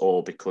 and it's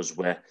all because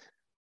we're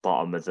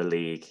bottom of the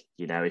league.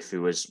 You know, if we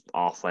was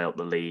halfway up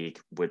the league,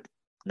 would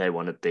no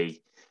one would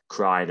be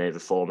crying over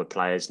former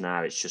players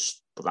now. It's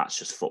just, but that's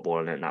just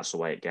football, and that's the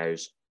way it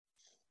goes.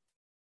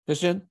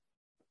 Christian?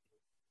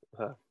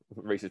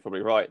 Reece is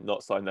probably right,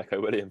 not sign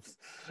Neco Williams.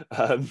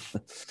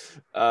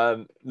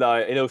 No,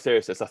 in all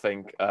seriousness, I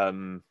think,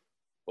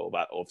 well,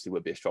 that obviously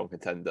would be a strong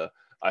contender.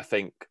 I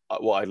think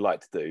what I'd like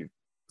to do,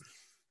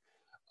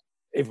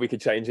 if we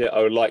could change it,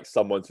 I would like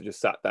someone to just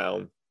sat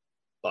down,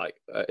 like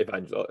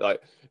Evangelo.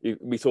 Like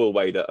we saw the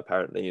way that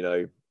apparently,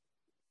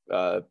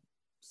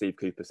 Steve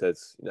Cooper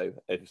says,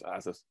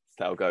 as a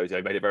tale goes,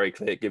 he made it very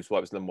clear Gibbs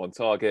White was the number one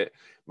target.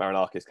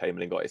 Marinakis came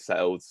in and got it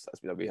settled.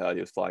 As we heard,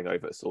 he was flying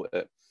over to sort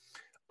it.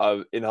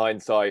 In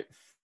hindsight,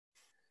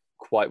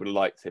 quite would have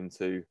liked him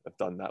to have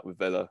done that with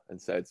Villa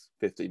and said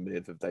 15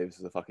 million for Davis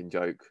is a fucking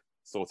joke.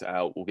 Sort it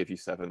out. We'll give you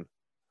 7.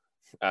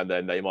 And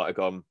then they might have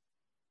gone,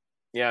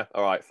 yeah,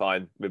 all right,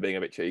 fine. We're being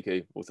a bit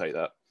cheeky. We'll take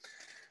that.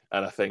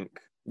 And I think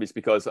it's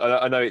because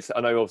I know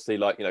obviously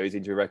his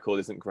injury record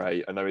isn't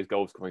great. I know his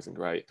goal scoring isn't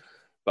great,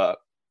 but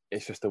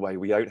it's just the way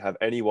we don't have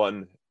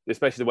anyone,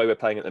 especially the way we're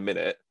playing at the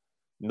minute.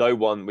 No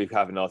one we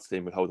have in our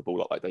team would hold the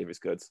ball up like Davis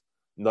could.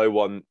 No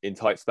one in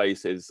tight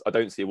spaces. I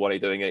don't see Wally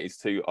doing it. He's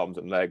 2 arms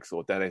and legs,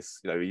 or Dennis,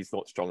 he's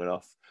not strong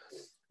enough.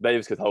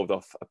 Davis could hold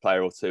off a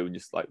player or two and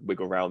just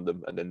wiggle around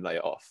them and then lay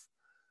it off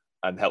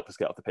and help us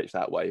get off the pitch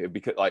that way.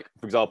 Because,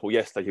 for example,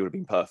 yesterday he would have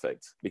been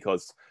perfect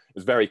because it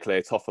was very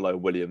clear Toffolo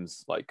and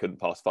Williams couldn't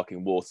pass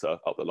fucking water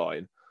up the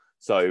line.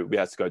 So we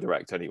had to go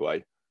direct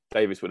anyway.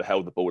 Davis would have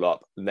held the ball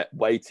up and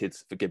waited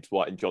for Gibbs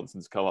White and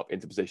Johnson to come up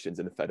into positions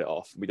and fed it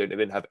off. We don't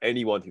even have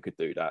anyone who could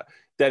do that.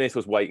 Dennis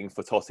was waiting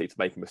for Totti to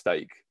make a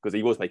mistake because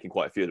he was making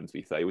quite a few of them, to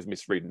be fair. He was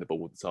misreading the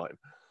ball all the time.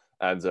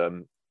 And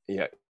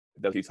there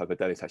were a few times where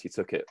Dennis actually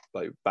took it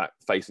back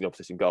facing the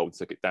opposition goal and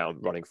took it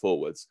down running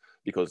forwards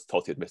because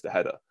Totti had missed a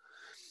header.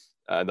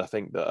 And I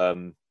think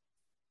that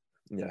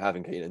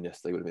having Keenan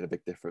yesterday would have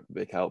been a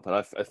big help. And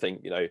I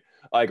think,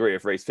 I agree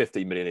with Reece,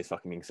 15 million is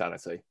fucking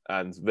insanity.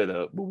 And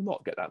Villa will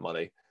not get that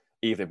money.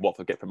 Even if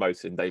Watford get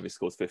promoted and Davis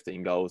scores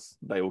 15 goals,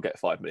 they will get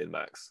 5 million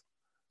max.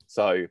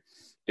 So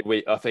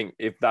I think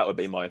if that would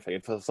be my thing,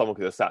 if someone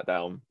could have sat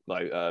down,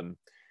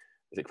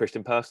 is it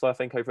Christian Purcell, I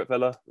think, over at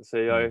Villa, the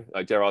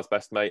CEO, Gerard's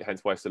best mate,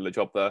 hence why he's still a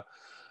job there,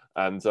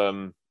 and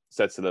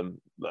said to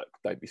them, look,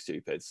 don't be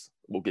stupid.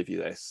 We'll give you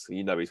this.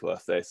 He's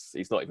worth this.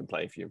 He's not even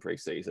playing for you in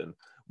pre-season.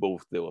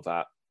 We'll deal with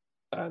that.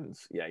 And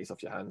yeah, he's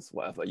off your hands,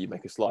 whatever. You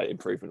make a slight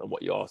improvement on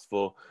what you asked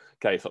for.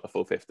 Okay, it's not the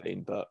full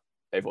 15, but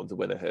everyone's a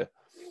winner here.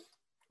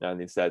 And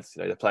instead,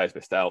 the players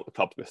missed out, the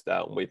club's missed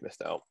out, and we've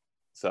missed out.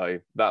 So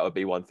that would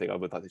be one thing I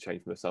would like to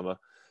change from the summer.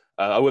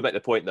 I would make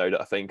the point, though,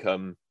 that I think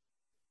a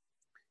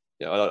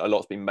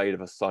lot's been made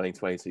of us signing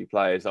 22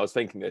 players. I was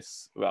thinking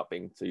this without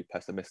being too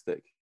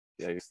pessimistic.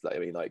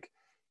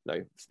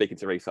 Speaking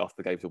to Reece after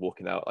the games, we're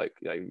walking out,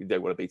 you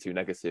don't want to be too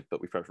negative,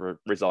 but we've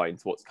resigned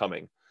to what's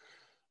coming.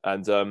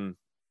 And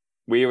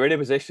we are in a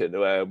position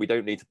where we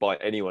don't need to buy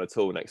anyone at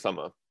all next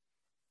summer,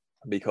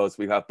 because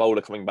we have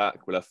Bowler coming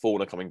back, we'll have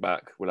Fauna coming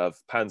back, we'll have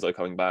Panzo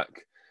coming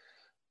back,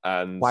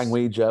 and Wang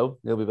Wei Joe,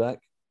 he'll be back.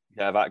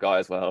 Yeah, that guy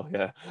as well.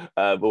 Yeah,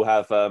 we'll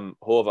have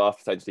Horvath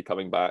potentially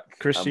coming back.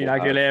 Christian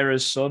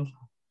Aguilera's son.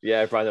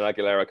 Yeah, Brandon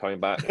Aguilera coming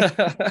back.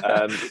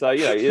 So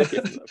you look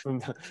at it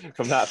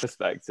from that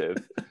perspective,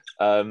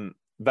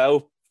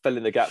 they'll fill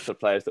in the gaps of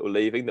players that were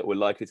leaving that we're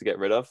likely to get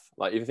rid of.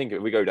 If you think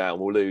if we go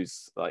down, we'll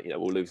lose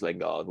we'll lose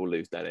Lingard, we'll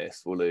lose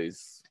Dennis, we'll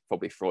lose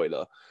probably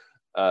Freuler,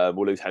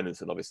 we'll lose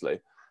Henderson,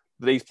 obviously.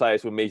 These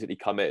players will immediately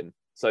come in.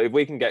 So if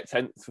we can get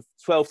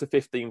 12 to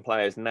 15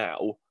 players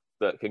now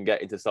that can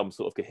get into some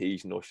sort of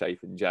cohesion or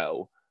shape and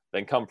gel,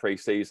 then come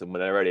pre-season when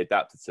they're already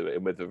adapted to it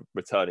and with the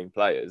returning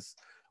players,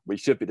 we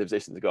should be in the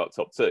position to go up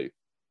top 2.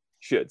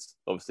 Should,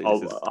 obviously.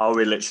 Are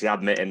we literally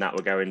admitting that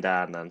we're going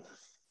down then?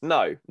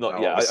 No,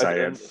 not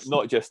yet.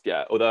 Not just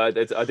yet. Although I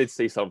did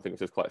see something which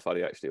was quite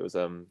funny, actually. It was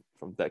from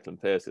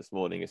Declan Pearce this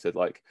morning. It said,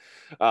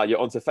 you're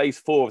on to phase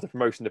 4 of the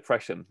promotion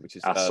depression, which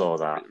is I saw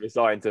that.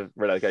 Resigned to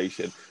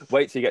relegation.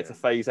 Wait till you get to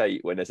phase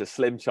 8 when there's a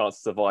slim chance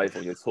of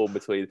survival. You're torn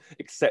between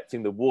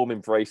accepting the warm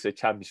embrace of the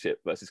championship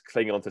versus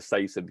clinging on to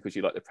Satan because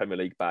you like the Premier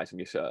League badge on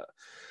your shirt.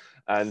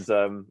 And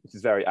which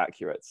is very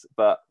accurate.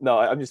 But no,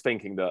 I'm just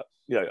thinking that,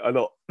 a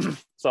lot,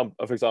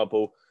 for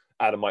example,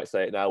 Adam might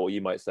say it now, or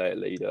you might say it,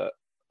 Lee, that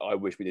I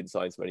wish we didn't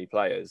sign so many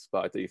players,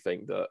 but I do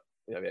think that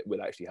it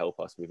will actually help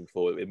us moving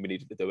forward. We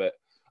needed to do it.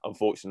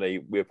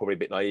 Unfortunately, we were probably a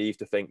bit naive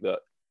to think that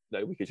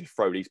we could just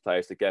throw these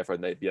players together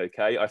and they'd be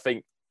okay. I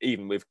think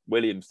even with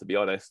Williams, to be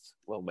honest,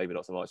 well, maybe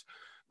not so much,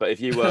 but if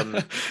you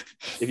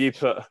if you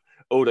put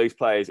all those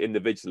players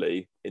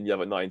individually in the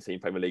other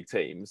 19 Premier League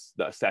teams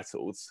that are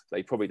settled,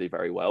 they probably do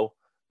very well.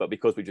 But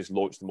because we just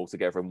launched them all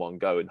together in one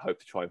go and hope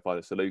to try and find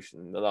a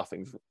solution,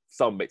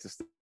 some bits are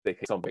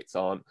sticking, some bits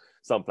aren't.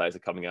 Some players are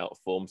coming out of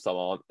form, some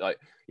aren't.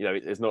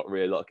 There's not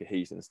really a lot of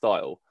cohesion and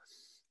style,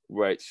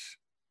 which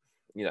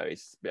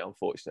it's a bit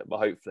unfortunate. But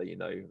hopefully,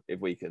 if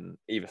we can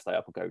either stay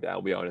up or go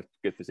down, we are in a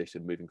good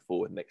position moving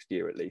forward next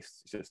year at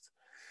least. It's just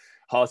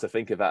hard to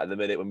think about at the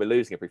minute when we're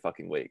losing every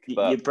fucking week.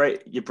 But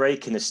You're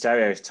breaking the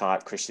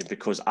stereotype, Christian,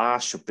 because I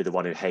should be the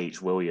one who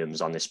hates Williams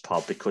on this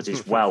pod because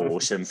he's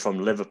Welsh and from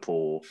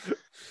Liverpool.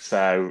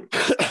 So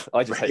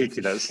I just hate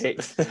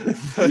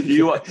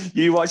you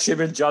watch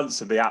him and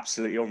Johnson be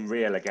absolutely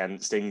unreal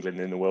against England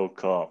in the World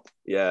Cup.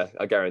 Yeah,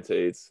 I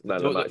guarantee there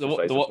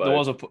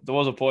was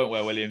a point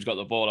where Williams got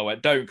the ball. I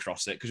went, "Don't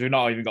cross it," because we've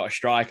not even got a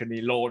strike, and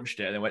he launched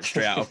it and then went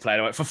straight out of play.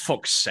 And I went, "For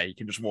fuck's sake!"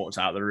 and just walked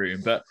out of the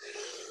room. But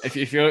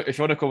if you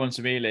want to come on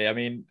to me, Lee, I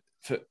mean,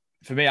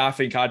 for me, I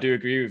think I do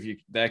agree with you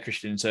there,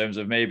 Christian, in terms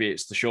of maybe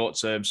it's the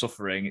short-term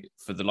suffering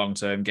for the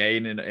long-term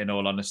gain, in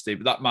all honesty.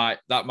 But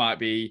that might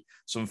be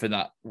something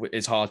that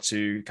is hard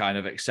to kind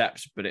of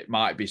accept, but it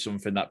might be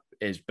something that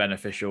is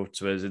beneficial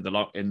to us in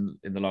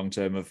the long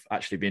term of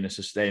actually being a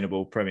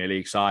sustainable Premier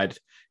League side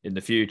in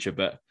the future.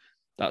 But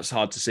that's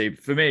hard to see.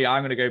 For me,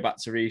 I'm going to go back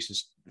to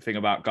Reece's thing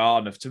about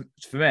Garner.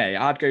 For me,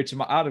 I'd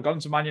have gone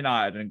to Man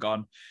United and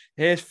gone,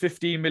 here's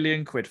 15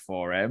 million quid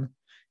for him.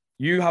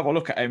 You have a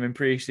look at him in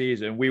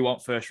pre-season. We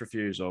want first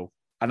refusal.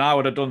 And I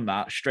would have done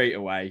that straight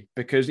away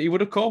because he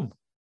would have come.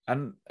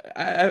 And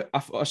I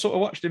sort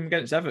of watched him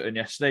against Everton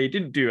yesterday. He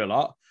didn't do a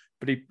lot,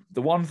 but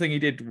the one thing he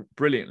did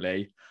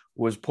brilliantly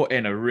was put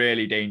in a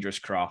really dangerous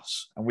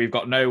cross. And we've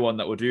got no one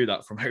that will do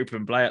that from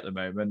open play at the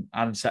moment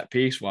and set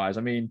piece wise.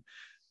 I mean,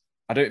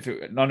 I don't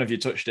think none of you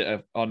touched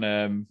it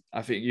on.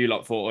 I think you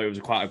lot thought it was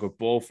quite a good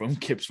ball from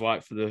Gibbs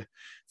White for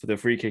the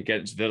free kick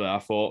against Villa. I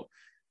thought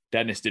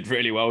Dennis did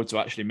really well to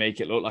actually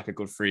make it look like a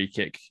good free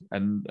kick,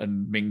 and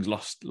Mings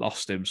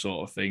lost him,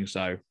 sort of thing.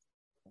 So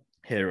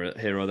here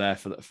or there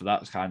for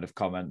that kind of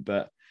comment.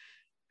 But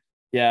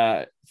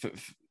yeah,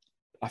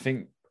 I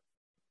think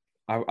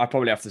I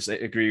probably have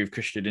to agree with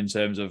Christian in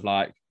terms of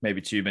like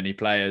maybe too many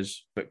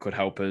players, but could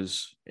help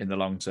us in the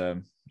long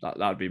term.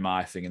 That'd be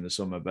my thing in the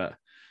summer. But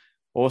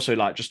also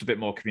like just a bit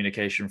more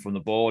communication from the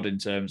board in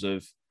terms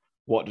of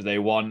what do they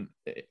want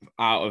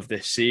out of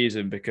this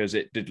season, because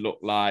it did look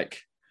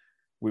like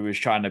we was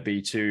trying to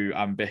be too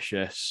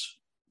ambitious.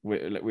 We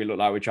look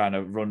like we're trying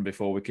to run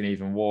before we can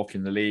even walk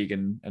in the league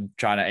and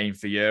trying to aim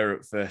for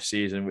Europe first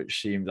season,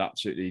 which seemed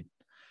absolutely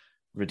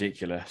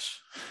ridiculous.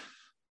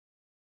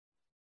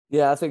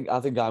 Yeah, I think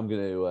I'm going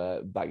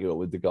to back you up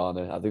with the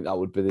Garner. I think that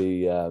would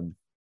be the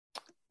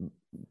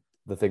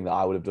thing that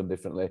I would have done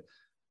differently.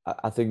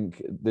 I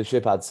think the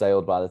ship had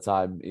sailed by the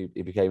time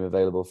he became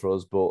available for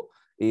us, but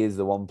he is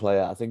the one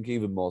player, I think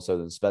even more so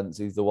than Spence,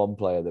 he's the one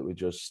player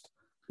that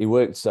he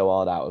worked so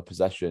hard out of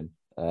possession.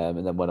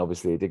 And then when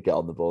obviously he did get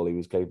on the ball, he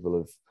was capable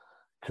of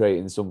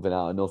creating something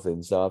out of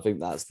nothing. So I think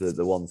that's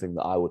the one thing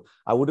that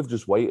I would have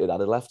just waited. I'd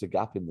have left a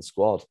gap in the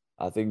squad.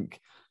 I think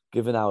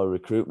given our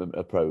recruitment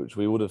approach,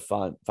 we would have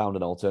found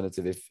an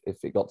alternative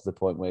if it got to the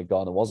point where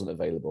Garner wasn't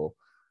available.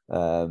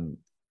 I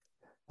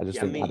just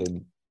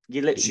think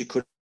you literally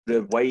could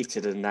have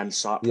waited and then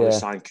probably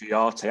signed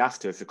Kouyaté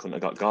after if you couldn't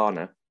have got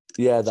Garner.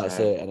 Yeah, that's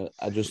it. And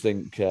I just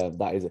think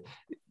that is it.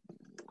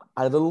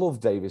 I'd have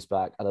loved Davis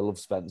back. I'd have loved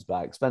Spence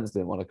back. Spence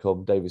didn't want to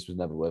come. Davis was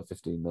never worth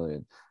 15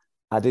 million.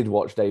 I did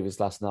watch Davis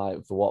last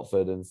night for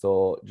Watford and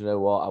thought, do you know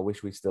what? I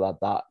wish we still had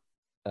that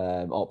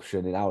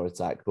option in our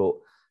attack. But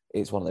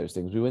it's one of those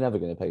things. We were never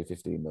going to pay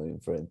 15 million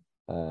for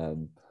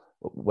him.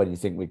 When you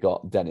think we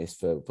got Dennis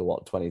for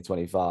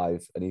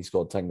 2025 and he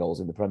scored 10 goals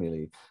in the Premier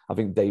League. I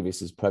think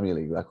Davis's Premier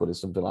League record is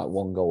something like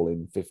 1 goal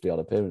in 50 odd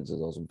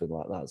appearances or something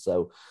like that.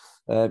 So,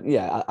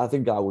 I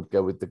think I would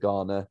go with the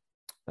Garner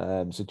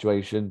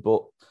situation,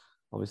 but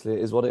obviously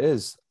it is what it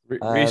is.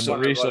 Reece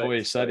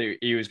always said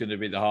he was going to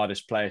be the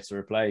hardest player to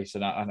replace,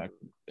 and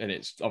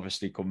it's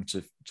obviously come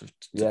to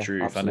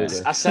truth.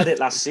 I said it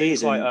last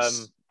season.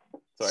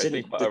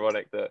 It's quite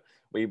ironic that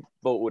we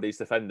bought all these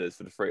defenders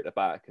for the three at the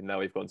back, and now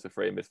we've gone to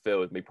three in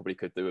midfield, and we probably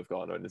could do with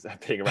Garner and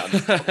being around.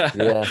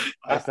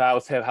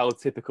 How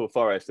typical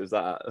Forest is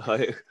that?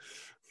 I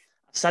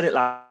said it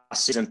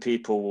last season.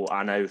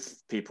 I know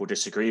people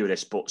disagree with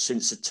this, but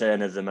since the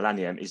turn of the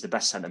millennium, he's the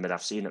best centre mid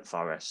I've seen at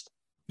Forest.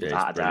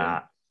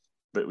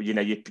 But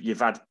you've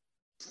had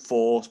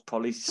 4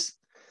 probably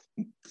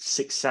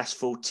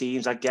successful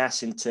teams, I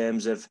guess, in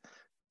terms of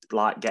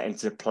like getting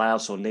to the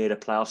playoffs or near the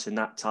playoffs in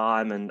that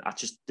time, and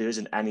there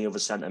isn't any other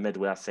centre mid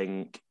where I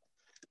think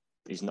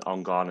he's not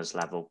on Garner's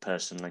level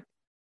personally.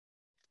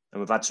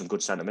 And we've had some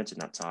good centre mids in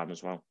that time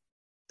as well.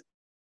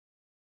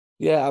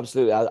 Yeah,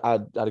 absolutely.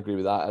 I'd agree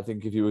with that. I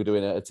think if you were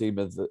doing a team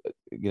of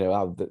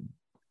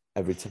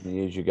every 10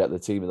 years you get the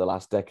team of the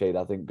last decade,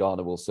 I think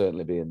Garner will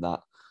certainly be in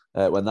that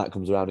when that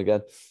comes around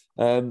again.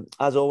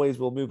 As always,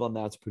 we'll move on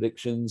now to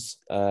predictions.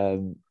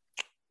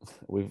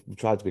 We've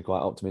tried to be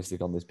quite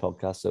optimistic on this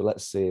podcast, so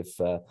let's see if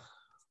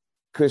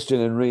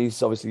Christian and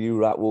Reece, obviously you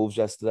were at Wolves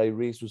yesterday.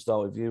 Reece, we'll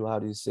start with you. How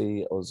do you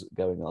see us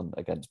going on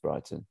against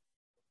Brighton?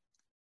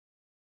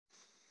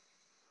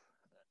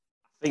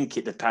 I think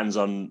it depends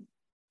on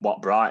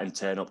what Brighton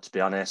turn up, to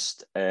be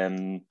honest.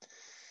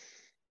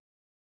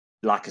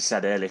 like I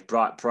said earlier,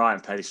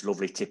 Brighton play this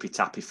lovely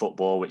tippy-tappy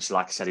football, which,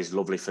 like I said, is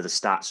lovely for the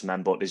stats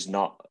men, but there's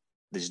not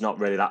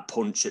really that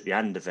punch at the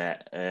end of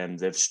it.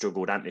 They've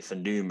struggled, haven't they, for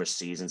numerous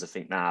seasons, I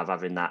think, now of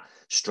having that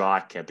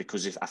striker,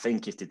 because if they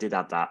did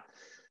have that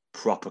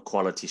proper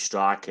quality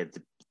striker,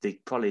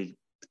 they'd probably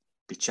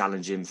be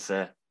challenging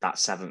for that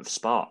 7th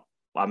spot.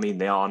 I mean,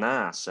 they are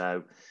now,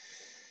 so,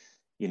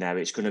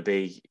 it's going to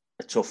be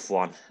a tough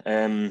one.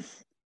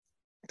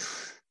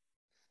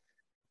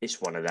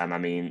 It's one of them. I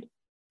mean,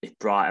 if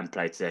Brighton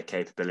play to their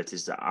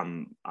capabilities, that I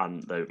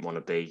don't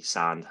want to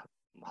sound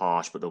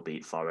harsh, but they'll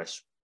beat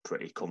Forest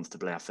pretty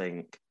comfortably, I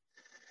think.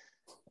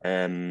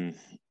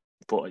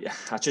 But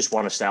I just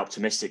want to stay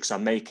optimistic, because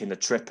I'm making the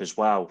trip as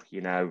well.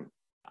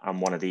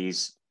 I'm one of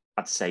these,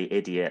 I'd say,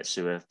 idiots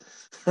who are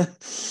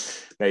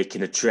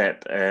making a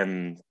trip,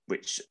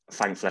 which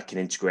thankfully I can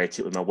integrate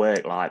it with my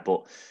work life,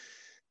 but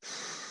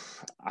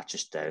I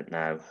just don't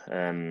know.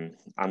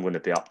 I'm going to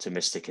be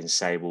optimistic and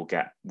say we'll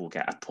get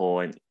a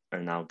point,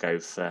 and I'll go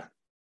for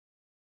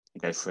a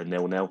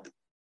 0-0.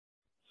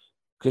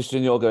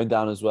 Christian, you're going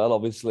down as well.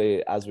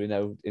 Obviously, as we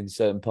know, in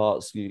certain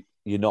parts,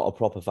 you're not a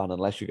proper fan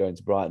unless you're going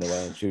to Brighton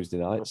away on Tuesday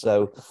night.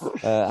 So,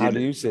 how do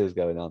you see us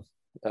going on?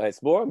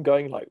 It's more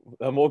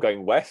I'm more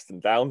going west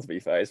and down, to be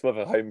fair. It's more of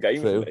a home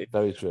game for me.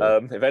 Very true.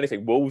 If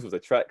anything, Wolves was a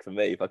trek for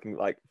me. If I can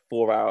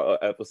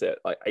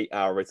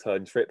 8-hour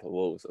return trip to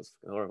Wolves, that's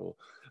horrible.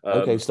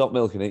 Okay, stop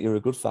milking it. You're a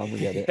good fan. We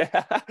get it.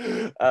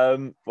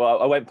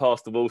 Well, I went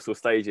past the Walsall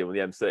Stadium on the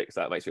M6.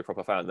 That makes you a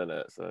proper fan, doesn't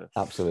it? So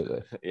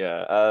absolutely.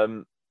 Yeah.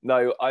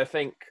 No, I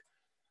think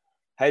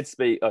head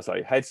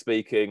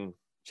speaking,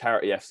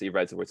 Charity FC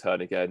Reds will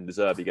return again. De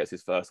Zerbi gets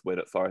his first win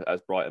at Forest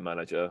as Brighton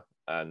manager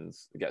and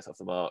gets off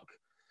the mark.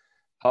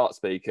 Heart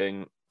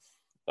speaking,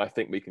 I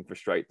think we can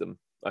frustrate them.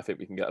 I think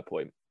we can get a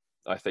point.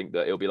 I think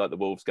that it'll be like the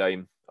Wolves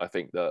game. I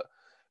think that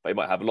they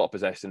might have a lot of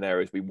possession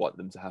areas. We want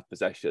them to have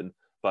possession,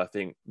 but I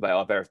think they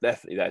are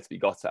definitely there to be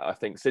got at. I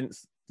think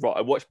I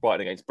watched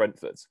Brighton against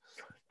Brentford,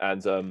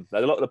 and they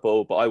had a lot of the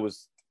ball, but I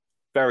was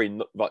very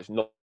much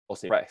not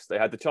impressed. They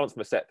had the chance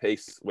from a set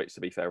piece, which,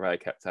 to be fair, Ray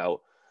kept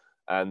out,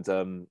 and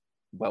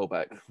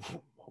Welbeck,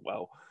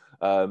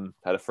 had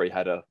a free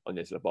header on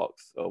the edge of the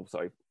box. Oh,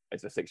 sorry,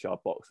 it's a 6-yard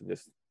box, and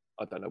just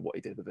I don't know what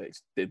he did with it.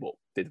 He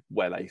did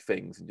well-a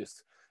things and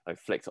just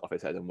flicked it off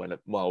his head and went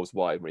miles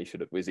wide when he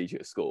should have. It was easier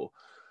to score.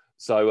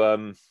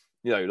 So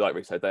like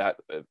Rick said, they had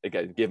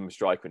again give him a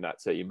striker in that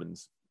team, and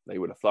they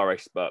would have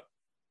flourished. But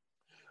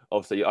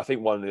obviously, I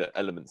think one of the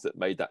elements that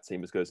made that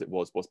team as good as it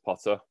was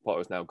Potter.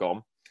 Potter is now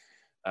gone,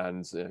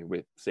 and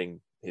we're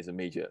seeing his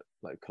immediate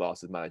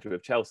class as manager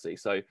of Chelsea.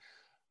 So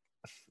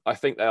I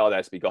think they are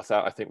there to be got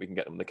out. I think we can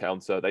get them on the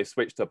counter. They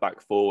switched to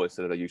back 4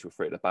 instead of their usual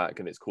 3 at the back,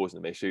 and it's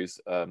causing them issues.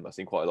 I've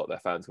seen quite a lot of their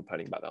fans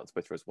complaining about that on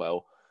Twitter as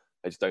well.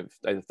 Their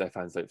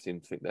fans don't seem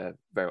to think they're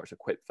very much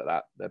equipped for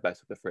that. They're better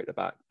with the 3 at the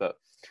back. But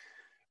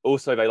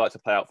also, they like to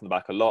play out from the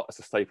back a lot. It's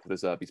a staple of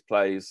De Zerbi's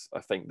plays.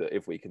 I think that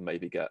if we can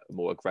maybe get a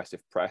more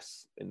aggressive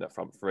press in that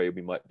front 3,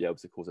 we might be able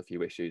to cause a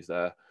few issues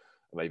there, and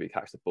maybe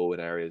catch the ball in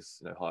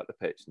areas high up the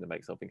pitch and then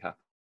make something happen.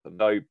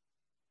 No,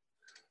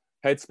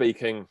 head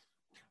speaking,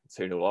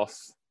 2-0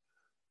 loss.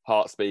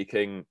 Heart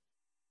speaking,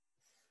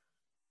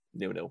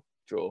 0-0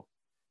 draw.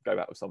 Go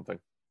back with something.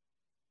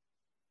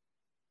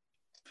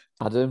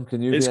 Adam,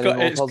 can you be any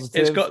more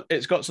positive?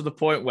 It's got to the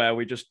point where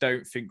we just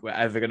don't think we're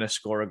ever going to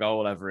score a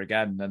goal ever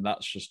again, and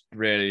that's just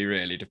really,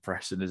 really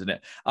depressing, isn't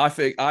it? I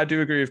think I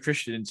do agree with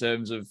Christian in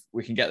terms of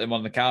we can get them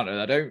on the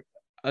counter.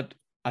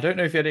 I don't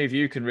know if any of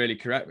you can really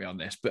correct me on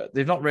this, but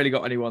they've not really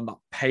got anyone that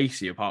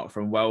pacey apart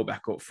from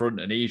Welbeck up front,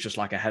 and he's just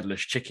like a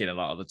headless chicken a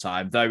lot of the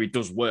time, though he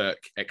does work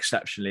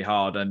exceptionally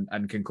hard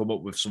and can come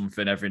up with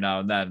something every now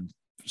and then.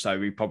 So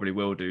we probably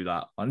will do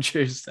that on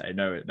Tuesday.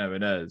 No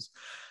one knows.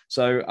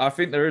 So I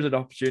think there is an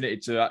opportunity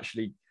to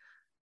actually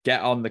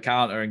get on the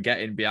counter and get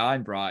in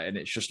behind Brighton.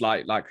 It's just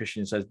like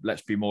Christian says,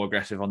 let's be more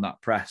aggressive on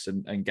that press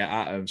and get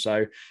at them.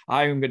 So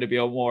I'm going to be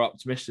more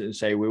optimistic and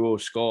say we will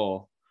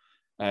score.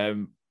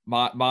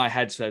 My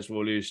head says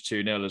we'll lose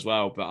 2-0 as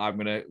well, but I'm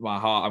going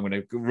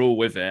to rule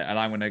with it, and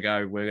I'm going to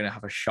go, we're going to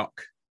have a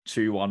shock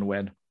 2-1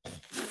 win.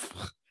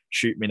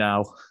 Shoot me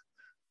now.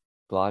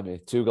 Blimey,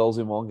 2 goals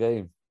in 1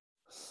 game.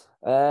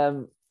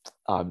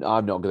 I'm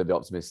not going to be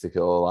optimistic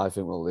at all. I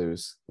think we'll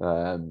lose.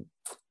 I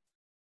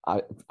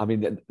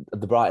mean,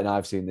 the Brighton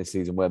I've seen this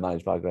season were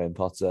managed by Graham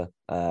Potter.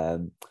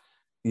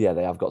 Yeah,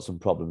 they have got some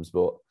problems,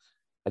 but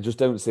I just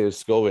don't see us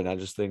scoring. I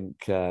just think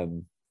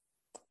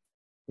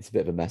it's a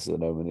bit of a mess at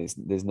the moment.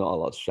 There's not a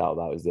lot to shout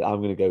about, is there?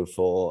 I'm going to go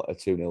for a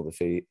 2-0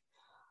 defeat.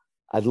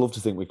 I'd love to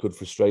think we could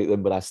frustrate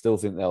them, but I still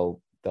think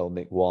they'll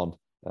nick 1.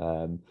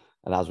 And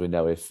as we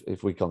know,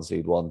 if we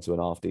concede 1 to an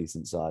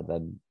half-decent side,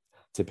 then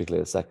typically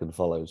a second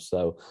follows.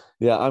 So,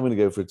 yeah, I'm going to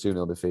go for a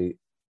 2-0 defeat.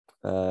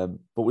 But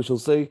we shall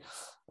see.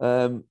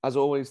 As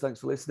always, thanks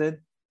for listening.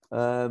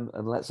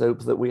 And let's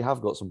hope that we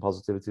have got some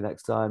positivity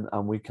next time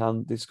and we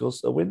can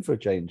discuss a win for a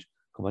change.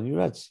 Come on, you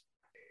Reds.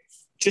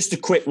 Just a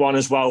quick one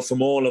as well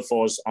from all of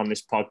us on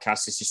this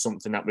podcast. This is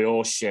something that we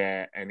all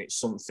share, and it's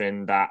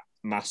something that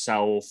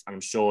myself and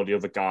I'm sure the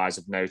other guys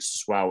have noticed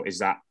as well, is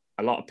that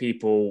a lot of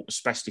people,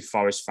 especially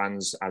Forest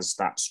fans, as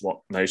that's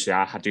what mostly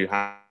I do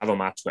have on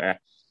my Twitter,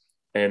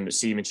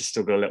 seeming to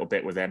struggle a little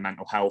bit with their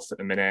mental health at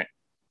the minute.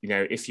 You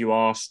know, if you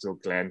are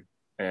struggling,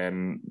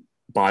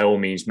 by all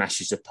means,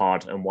 message the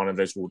pod and one of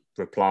us will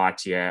reply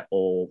to you,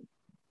 or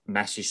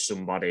message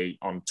somebody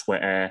on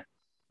Twitter.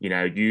 You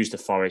know, use the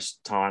Forest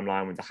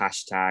timeline with the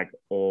hashtag,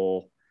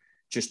 or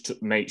just to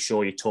make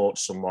sure you talk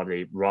to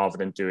somebody rather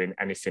than doing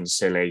anything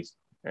silly.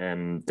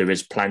 There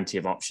is plenty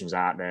of options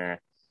out there.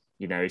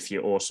 You know, if you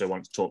also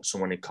want to talk to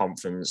someone in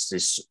confidence,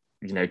 there's,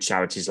 you know,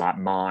 charities like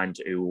Mind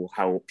who will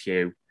help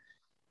you.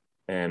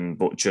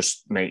 But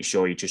just make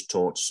sure you just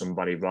talk to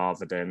somebody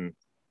rather than,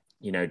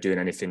 you know, doing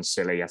anything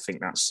silly. I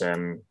think that's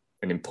an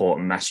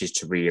important message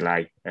to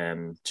relay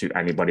to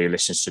anybody who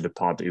listens to the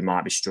pod who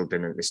might be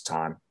struggling at this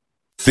time.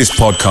 This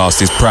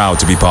podcast is proud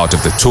to be part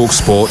of the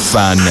TalkSport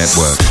Fan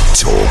Network.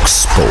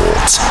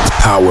 TalkSport.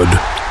 Powered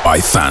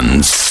by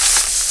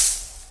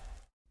fans.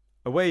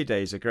 Away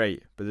days are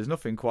great, but there's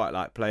nothing quite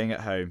like playing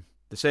at home.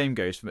 The same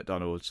goes for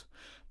McDonald's.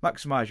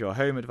 Maximise your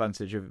home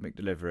advantage with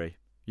McDelivery.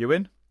 You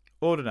win?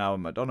 Order now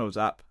on McDonald's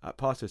app at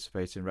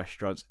participating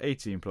restaurants.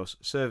 18+,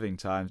 serving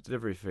times,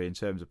 delivery fee and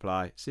terms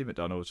apply. See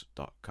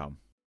mcdonalds.com.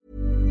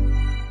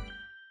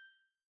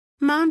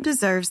 Mom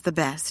deserves the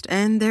best,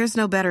 and there's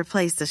no better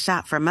place to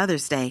shop for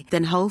Mother's Day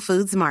than Whole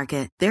Foods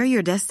Market. They're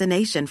your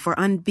destination for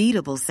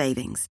unbeatable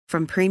savings,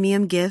 from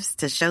premium gifts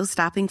to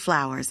show-stopping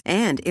flowers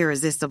and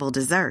irresistible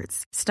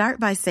desserts. Start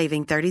by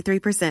saving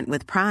 33%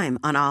 with Prime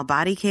on all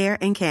body care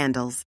and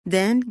candles.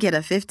 Then get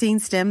a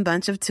 15-stem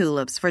bunch of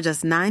tulips for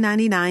just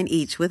 $9.99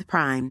 each with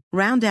Prime.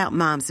 Round out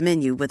Mom's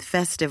menu with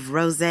festive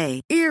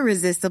rosé,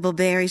 irresistible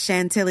berry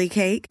chantilly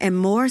cake, and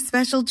more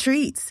special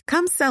treats.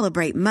 Come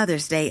celebrate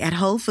Mother's Day at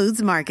Whole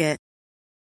Foods Market.